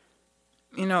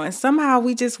 You know, and somehow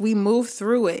we move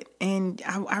through it. And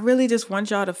I really just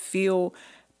want y'all to feel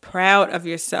proud of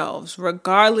yourselves,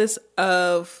 regardless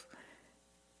of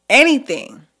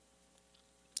anything.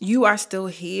 You are still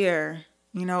here,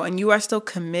 you know, and you are still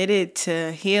committed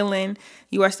to healing.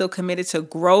 You are still committed to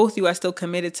growth. You are still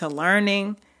committed to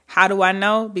learning. How do I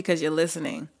know? Because you're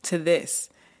listening to this.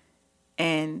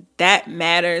 And that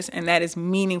matters, and that is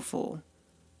meaningful.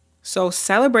 So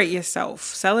celebrate yourself.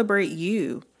 Celebrate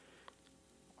you.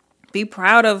 Be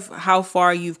proud of how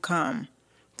far you've come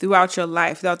throughout your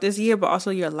life, throughout this year, but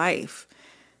also your life.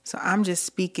 So I'm just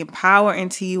speaking power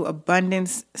into you,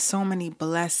 abundance, so many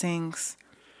blessings,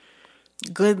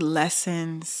 good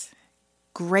lessons,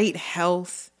 great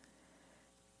health,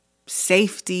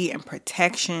 safety, and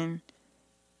protection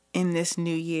in this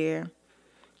new year.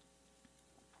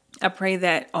 I pray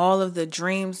that all of the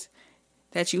dreams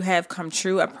that you have come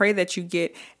true. I pray that you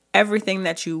get everything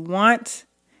that you want.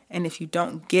 And if you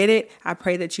don't get it, I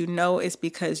pray that you know it's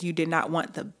because you did not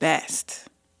want the best.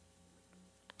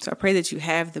 So I pray that you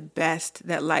have the best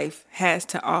that life has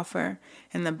to offer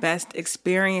and the best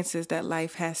experiences that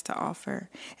life has to offer.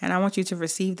 And I want you to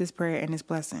receive this prayer and this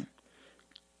blessing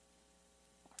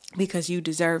because you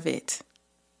deserve it.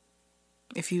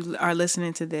 If you are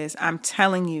listening to this, I'm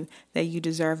telling you that you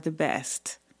deserve the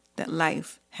best that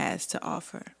life has to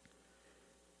offer.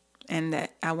 And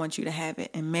that I want you to have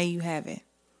it. And may you have it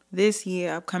this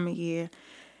year, upcoming year,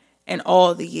 and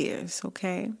all the years,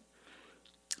 okay?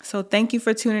 So thank you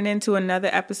for tuning in to another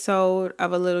episode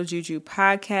of A Little Juju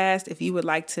podcast. If you would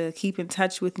like to keep in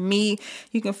touch with me,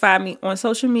 you can find me on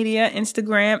social media,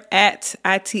 Instagram at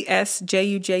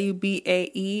ITSJUJUBAE,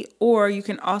 or you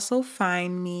can also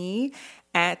find me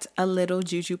at A Little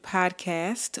Juju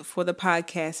podcast for the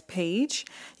podcast page.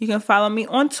 You can follow me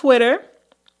on Twitter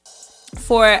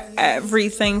for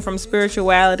everything from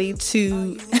spirituality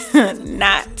to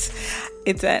not.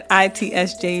 It's at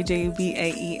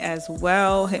ITSJJUBAE as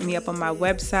well. Hit me up on my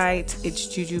website. It's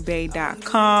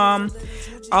jujubay.com.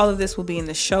 All of this will be in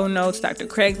the show notes. Dr.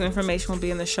 Craig's information will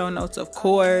be in the show notes, of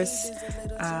course.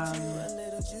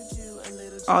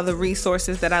 All the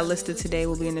resources that I listed today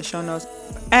will be in the show notes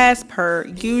as per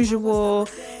usual.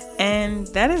 And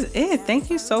that is it.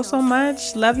 Thank you so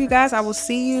much. Love you guys. I will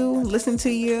see you, listen to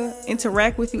you,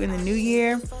 interact with you in the new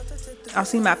year. I'll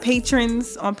see my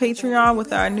patrons on Patreon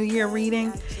with our New Year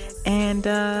reading. And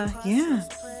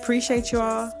appreciate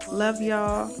y'all. Love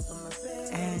y'all.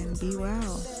 And be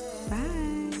well.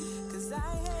 Bye.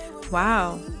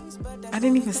 Wow. I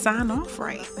didn't even sign off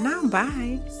right. Now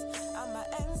bye.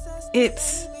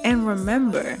 And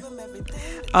remember,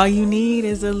 all you need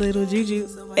is a little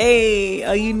juju. Hey,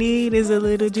 all you need is a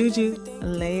little juju.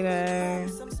 Later.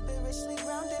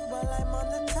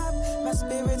 My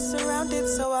spirit's surrounded,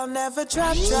 so I'll never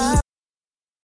drop.